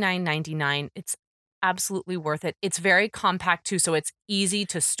 $59.99. It's absolutely worth it. It's very compact too, so it's easy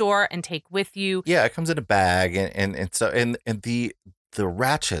to store and take with you. Yeah, it comes in a bag, and so and the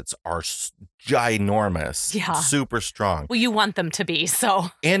ratchets are ginormous, Yeah. super strong. Well, you want them to be,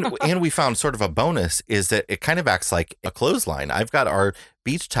 so And we found sort of a bonus is that it kind of acts like a clothesline. I've got our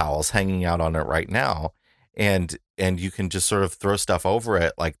beach towels hanging out on it right now, and you can just sort of throw stuff over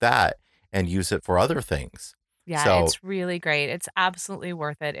it like that and use it for other things. yeah, So it's really great. It's absolutely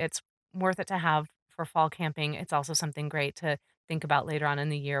worth it. It's worth it to have for fall camping. It's also something great to think about later on in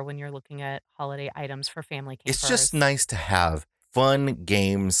the year when you're looking at holiday items for family it's just campers. nice to have fun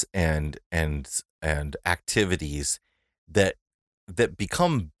games and activities that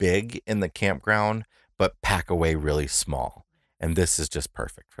become big in the campground but pack away really small. And this is just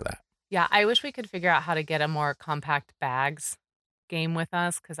perfect for that. Yeah, I wish we could figure out how to get a more compact bags game with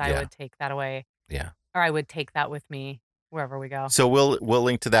us because I Yeah. would take that away, Yeah. or I would take that with me wherever we go. So we'll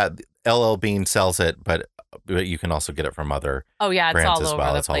link to that. LL Bean sells it, but you can also get it from other Oh, yeah, it's brands all as over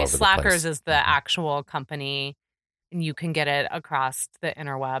well. the It's all place. over the Slackers place. is the Mhm. actual company, and you can get it across the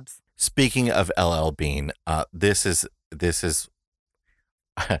interwebs. Speaking of LL Bean, this is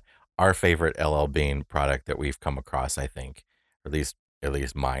our favorite LL Bean product that we've come across. I think, at least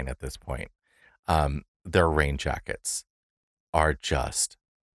mine at this point. Their rain jackets are just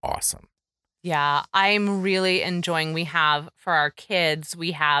awesome. Yeah, I'm really enjoying we have for our kids,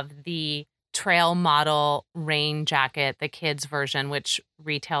 we have the trail model rain jacket, the kids version, which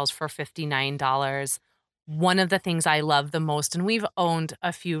retails for $59. One of the things I love the most, and we've owned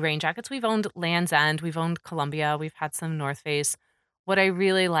a few rain jackets. We've owned Land's End, we've owned Columbia, we've had some North Face. What I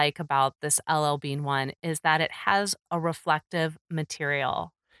really like about this LL Bean one is that it has a reflective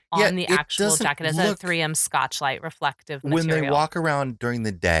material Yeah, on the it actual doesn't jacket as a look 3M Scotchlite reflective when they material. walk around during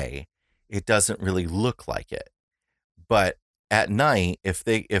the day, it doesn't really look like it. But at night, if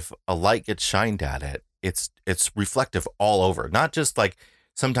a light gets shined at it, it's reflective all over. Not just like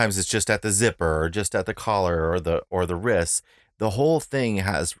sometimes it's just at the zipper or just at the collar or the wrists. The whole thing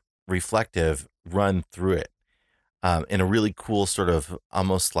has reflective run through it in a really cool sort of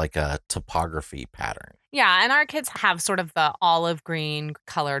almost like a topography pattern. Yeah, and our kids have sort of the olive green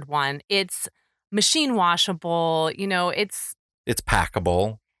colored one. It's machine washable, it's It's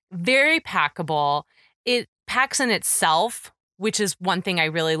packable. very packable. It packs in itself, which is one thing I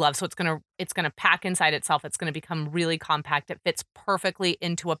really love. So it's going to pack inside itself. It's going to become really compact. It fits perfectly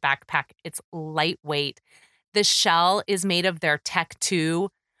into a backpack. It's lightweight. The shell is made of their Tech 2,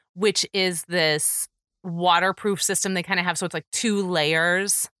 which is this waterproof system they kind of have. So it's like two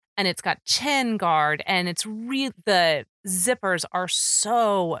layers, and it's got chin guard, and the zippers are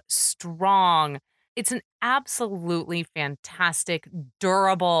so strong. It's an absolutely fantastic,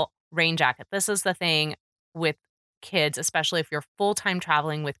 durable rain jacket. This is the thing with kids, especially if you're full-time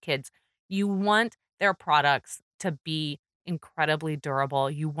traveling with kids, you want their products to be incredibly durable.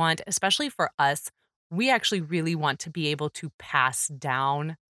 You want, especially for us, we actually really want to be able to pass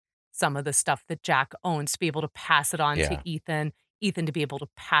down some of the stuff that Jack owns, to be able to pass it on to Yeah. Ethan, Ethan to be able to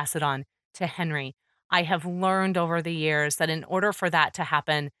pass it on to Henry. I have learned over the years that in order for that to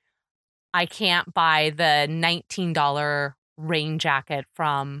happen, I can't buy the $19 rain jacket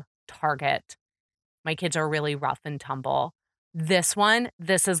from Target. My kids are really rough and tumble. This one,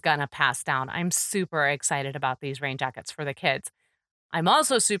 this is gonna pass down. I'm super excited about these rain jackets for the kids. I'm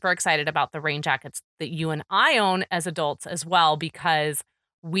also super excited about the rain jackets that you and I own as adults as well, because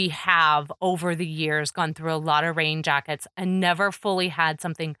we have over the years gone through a lot of rain jackets and never fully had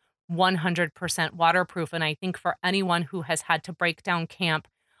something 100% waterproof. And I think for anyone who has had to break down camp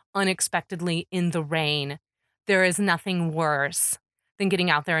unexpectedly in the rain, there is nothing worse than getting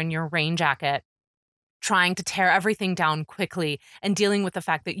out there in your rain jacket, trying to tear everything down quickly and dealing with the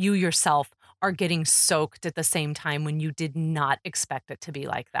fact that you yourself are getting soaked at the same time when you did not expect it to be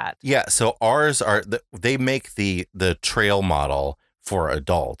like that. Yeah, so ours are they make the trail model for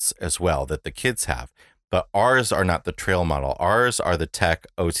adults as well that the kids have. But ours are not the trail model. Ours are the Tech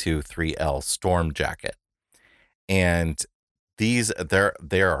O23L Storm Jacket. And these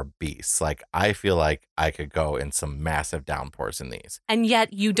they are beasts. Like I feel like I could go in some massive downpours in these. And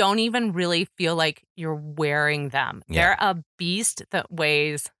yet you don't even really feel like you're wearing them. Yeah. They're a beast that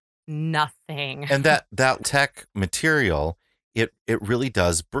weighs nothing. And that tech material, it really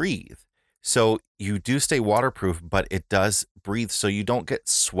does breathe. So you do stay waterproof, but it does breathe, so you don't get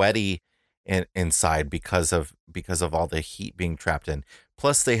sweaty inside because of all the heat being trapped in.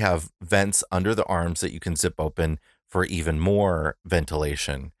 Plus, they have vents under the arms that you can zip open for even more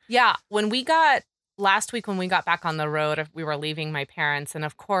ventilation. Yeah, last week when we got back on the road, we were leaving my parents, and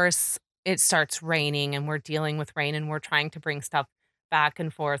of course it starts raining and we're dealing with rain and we're trying to bring stuff back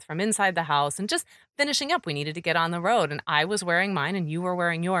and forth from inside the house and just finishing up. We needed to get on the road and I was wearing mine and you were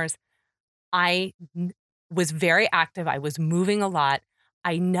wearing yours. I was very active. I was moving a lot.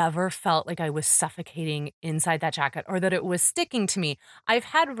 I never felt like I was suffocating inside that jacket or that it was sticking to me. I've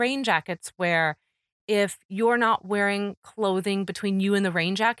had rain jackets where if you're not wearing clothing between you and the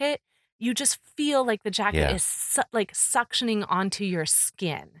rain jacket, you just feel like the jacket Yeah. is like suctioning onto your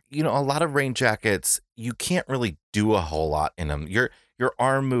skin. You know, a lot of rain jackets, you can't really do a whole lot in them. Your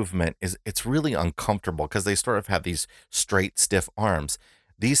arm movement it's really uncomfortable because they sort of have these straight, stiff arms.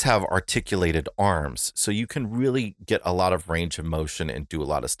 These have articulated arms, so you can really get a lot of range of motion and do a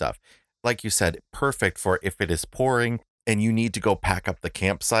lot of stuff. Like you said, perfect for if it is pouring and you need to go pack up the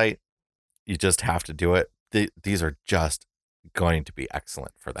campsite. You just have to do it. These are just going to be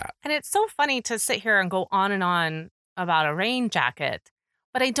excellent for that. And it's so funny to sit here and go on and on about a rain jacket,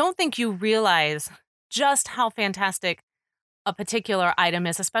 but I don't think you realize just how fantastic a particular item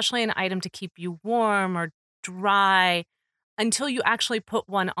is, especially an item to keep you warm or dry, until you actually put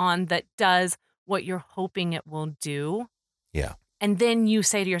one on that does what you're hoping it will do. Yeah. And then you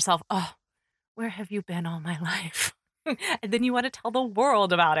say to yourself, oh, where have you been all my life? And then you want to tell the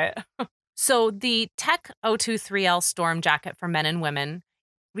world about it. So the Tech O23L Storm Jacket for men and women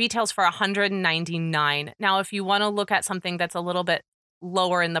retails for $199. Now, if you want to look at something that's a little bit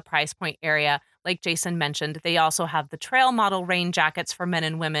lower in the price point area, like Jason mentioned, they also have the trail model rain jackets for men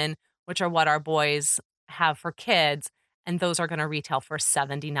and women, which are what our boys have for kids. And those are going to retail for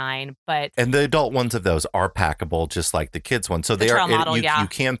 $79. But And the adult ones of those are packable, just like the kids ones. So The they are trail model, yeah. you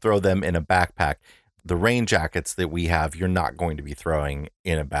can throw them in a backpack. The rain jackets that we have, you're not going to be throwing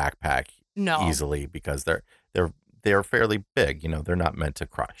in a backpack no, easily because they're fairly big. You know, they're not meant to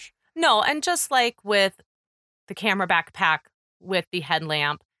crush. no. And just like with the camera backpack with the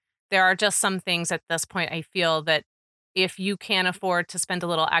headlamp, there are just some things at this point I feel that if you can afford to spend a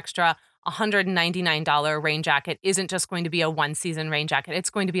little extra, $199 rain jacket isn't just going to be a one season rain jacket. It's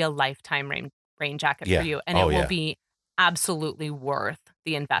going to be a lifetime rain jacket Yeah. for you. And Oh, it yeah. will be absolutely worth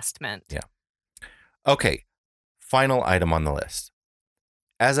the investment. Yeah. Okay. Final item on the list.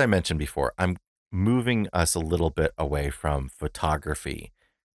 As I mentioned before, I'm moving us a little bit away from photography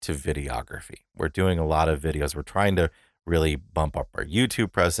to videography. We're doing a lot of videos. We're trying to really bump up our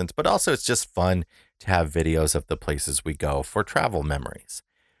YouTube presence, but also it's just fun to have videos of the places we go for travel memories.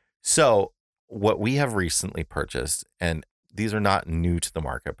 So what we have recently purchased, and these are not new to the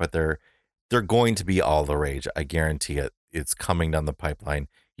market, but they're going to be all the rage. I guarantee it. It's coming down the pipeline.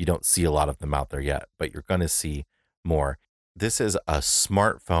 You don't see a lot of them out there yet, but you're going to see more. This is a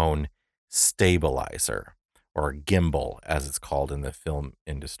smartphone stabilizer, or gimbal as it's called in the film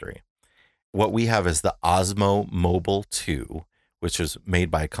industry. What we have is the Osmo Mobile 2, which was made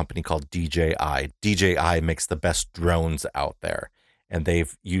by a company called DJI. DJI makes the best drones out there, and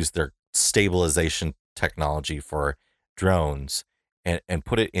they've used their stabilization technology for drones and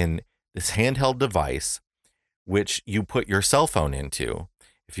put it in this handheld device, which you put your cell phone into.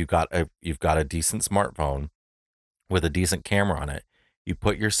 If you've got a decent smartphone with a decent camera on it, you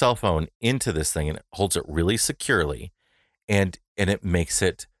put your cell phone into this thing and it holds it really securely, and it makes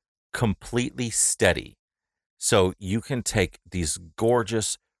it completely steady. So you can take these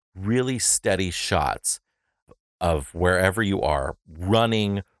gorgeous, really steady shots of wherever you are,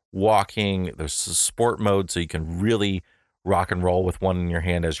 running, walking. There's a sport mode, so you can really rock and roll with one in your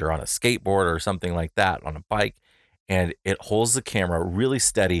hand as you're on a skateboard or something like that, on a bike. And it holds the camera really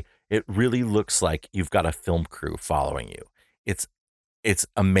steady. It really looks like you've got a film crew following you. It's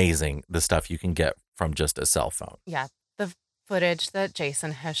amazing, the stuff you can get from just a cell phone. Yeah, the footage that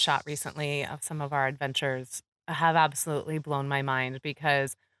Jason has shot recently of some of our adventures have absolutely blown my mind,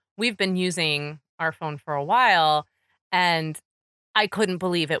 because we've been using our phone for a while, and I couldn't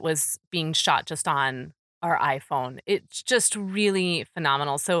believe it was being shot just on our iPhone. It's just really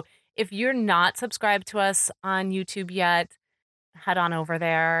phenomenal. So if you're not subscribed to us on YouTube yet, head on over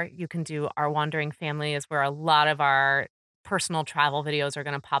there. You can do Our Wandering Family, is where a lot of our personal travel videos are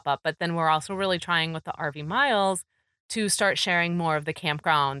going to pop up. But then we're also really trying with the RV Miles to start sharing more of the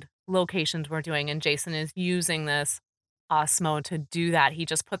campground locations we're doing. And Jason is using this Osmo to do that. He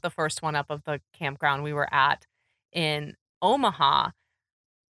just put the first one up of the campground we were at in Omaha.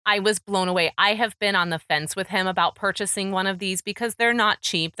 I was blown away. I have been on the fence with him about purchasing one of these because they're not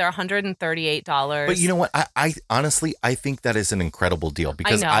cheap. They're $138. But you know what? I honestly, I think that is an incredible deal,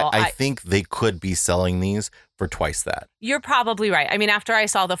 because know, I think they could be selling these for twice that. You're probably right. I mean, after I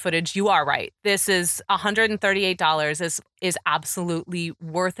saw the footage, you are right. This is $138 is absolutely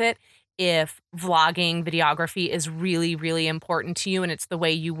worth it if vlogging, videography is really, really important to you and it's the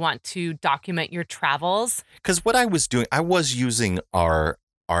way you want to document your travels. Because what I was doing, I was using our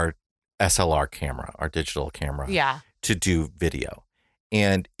SLR camera, our digital camera, Yeah. to do video.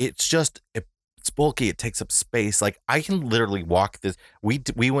 And it's bulky. It takes up space. Like, I can literally walk this.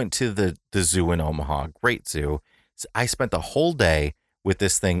 We went to the zoo in Omaha, great zoo. So I spent the whole day with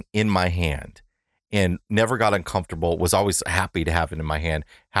this thing in my hand and never got uncomfortable. Was always happy to have it in my hand,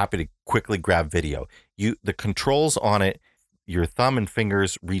 happy to quickly grab video. The controls on it, your thumb and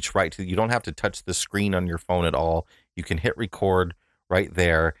fingers reach right to. You don't have to touch the screen on your phone at all. You can hit record right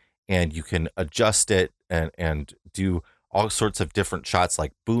there, and you can adjust it and do all sorts of different shots,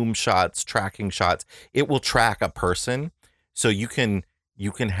 like boom shots, tracking shots. It will track a person, so you can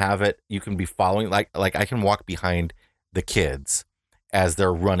have it. You can be following, like I can walk behind the kids as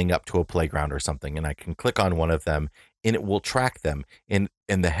they're running up to a playground or something, and I can click on one of them, and it will track them, and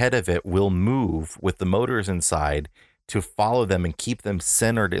the head of it will move with the motors inside to follow them and keep them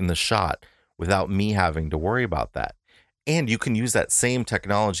centered in the shot without me having to worry about that. And you can use that same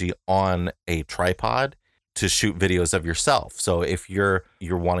technology on a tripod to shoot videos of yourself. So if you're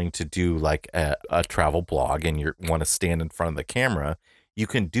wanting to do like a travel blog and you want to stand in front of the camera, you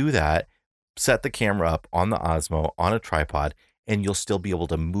can do that, set the camera up on the Osmo on a tripod, and you'll still be able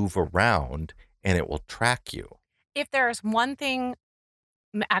to move around and it will track you. If there's one thing,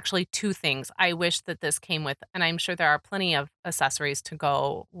 actually two things I wish that this came with, and I'm sure there are plenty of accessories to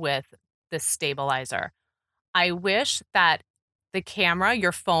go with this stabilizer. I wish that the camera,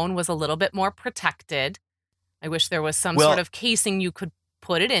 your phone, was a little bit more protected. I wish there was some sort of casing you could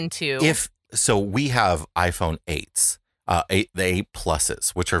put it into. So we have iPhone 8s, the 8 Pluses,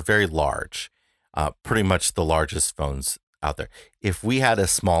 which are very large, pretty much the largest phones out there. If we had a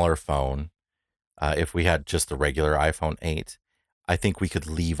smaller phone, if we had just the regular iPhone 8, I think we could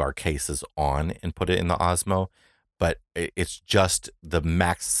leave our cases on and put it in the Osmo, but it's just the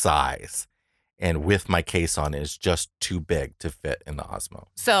max size. And with my case on, it's just too big to fit in the Osmo.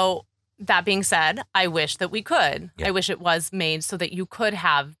 So that being said, I wish that we could. Yeah. I wish it was made so that you could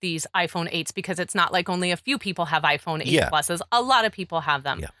have these iPhone 8s, because it's not like only a few people have iPhone 8 Pluses. A lot of people have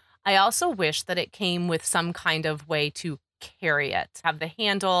them. Yeah. I also wish that it came with some kind of way to carry it. Have the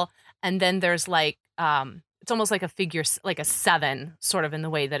handle, and then there's like, it's almost like a figure, like a 7, sort of in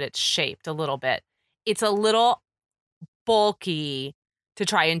the way that it's shaped a little bit. It's a little bulky to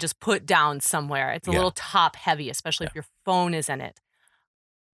try and just put down somewhere. It's a little top heavy, especially if your phone is in it.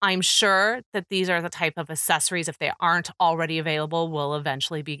 I'm sure that these are the type of accessories, if they aren't already available, will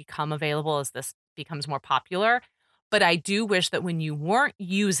eventually become available as this becomes more popular. But I do wish that when you weren't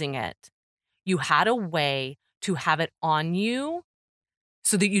using it, you had a way to have it on you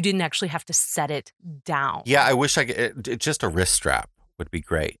so that you didn't actually have to set it down. Yeah, I wish I could. Just a wrist strap would be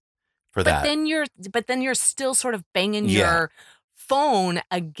great for that. But then you're still sort of banging your phone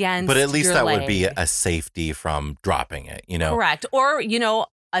against But at least your that leg. would be a safety from dropping it, you know? Correct. Or,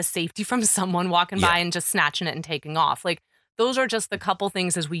 a safety from someone walking by and just snatching it and taking off. Like, those are just the couple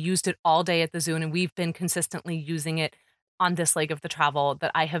things as we used it all day at the zoo, and we've been consistently using it on this leg of the travel that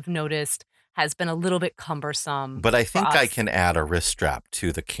I have noticed has been a little bit cumbersome. But I for think I us. can add a wrist strap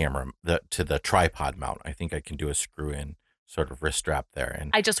to the camera, to the tripod mount. I think I can do a screw-in sort of wrist strap there.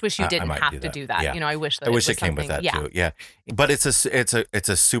 And I just wish you I didn't might have do to that. do that. Yeah. I wish that I wish was it came with that something- too. Yeah. But it's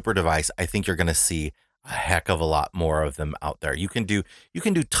a super device. I think you're going to see a heck of a lot more of them out there. You can do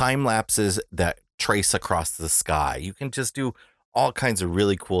time lapses that trace across the sky. You can just do all kinds of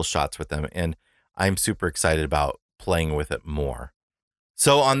really cool shots with them, and I'm super excited about playing with it more.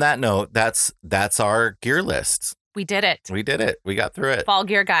 So on that note, that's our gear list. We did it. We did it. We got through it. Fall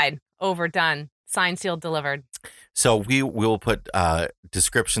gear guide, over, done, signed, sealed, delivered. So we will put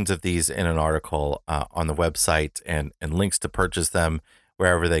descriptions of these in an article on the website and links to purchase them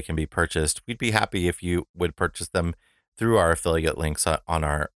wherever they can be purchased. We'd be happy if you would purchase them through our affiliate links on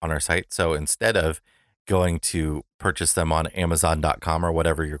our site. So instead of going to purchase them on Amazon.com or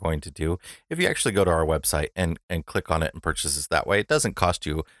whatever you're going to do, if you actually go to our website and click on it and purchase it that way, it doesn't cost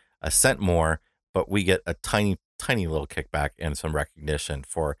you a cent more, but we get a tiny little kickback and some recognition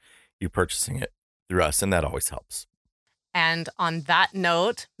for you purchasing it through us, and that always helps. And on that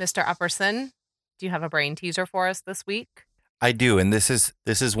note, Mr. Upperson, do you have a brain teaser for us this week? I do, and this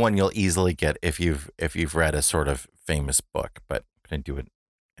is one you'll easily get if you've read a sort of famous book, but I'm going to do it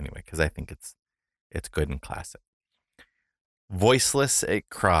anyway because I think it's good and classic. Voiceless it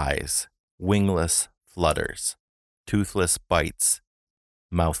cries, wingless flutters, toothless bites,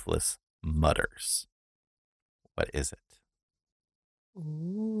 mouthless mutters. What is it?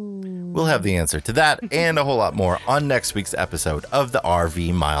 We'll have the answer to that and a whole lot more on next week's episode of the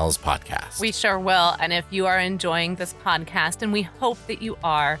RV Miles podcast. We sure will. And if you are enjoying this podcast, and we hope that you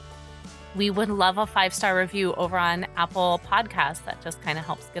are, we would love a 5-star review over on Apple Podcasts. That just kind of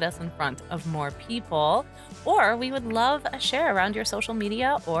helps get us in front of more people. Or we would love a share around your social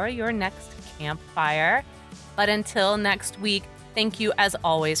media or your next campfire. But until next week, thank you as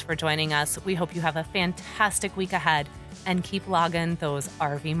always for joining us. We hope you have a fantastic week ahead and keep logging those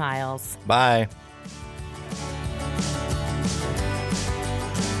RV miles. Bye.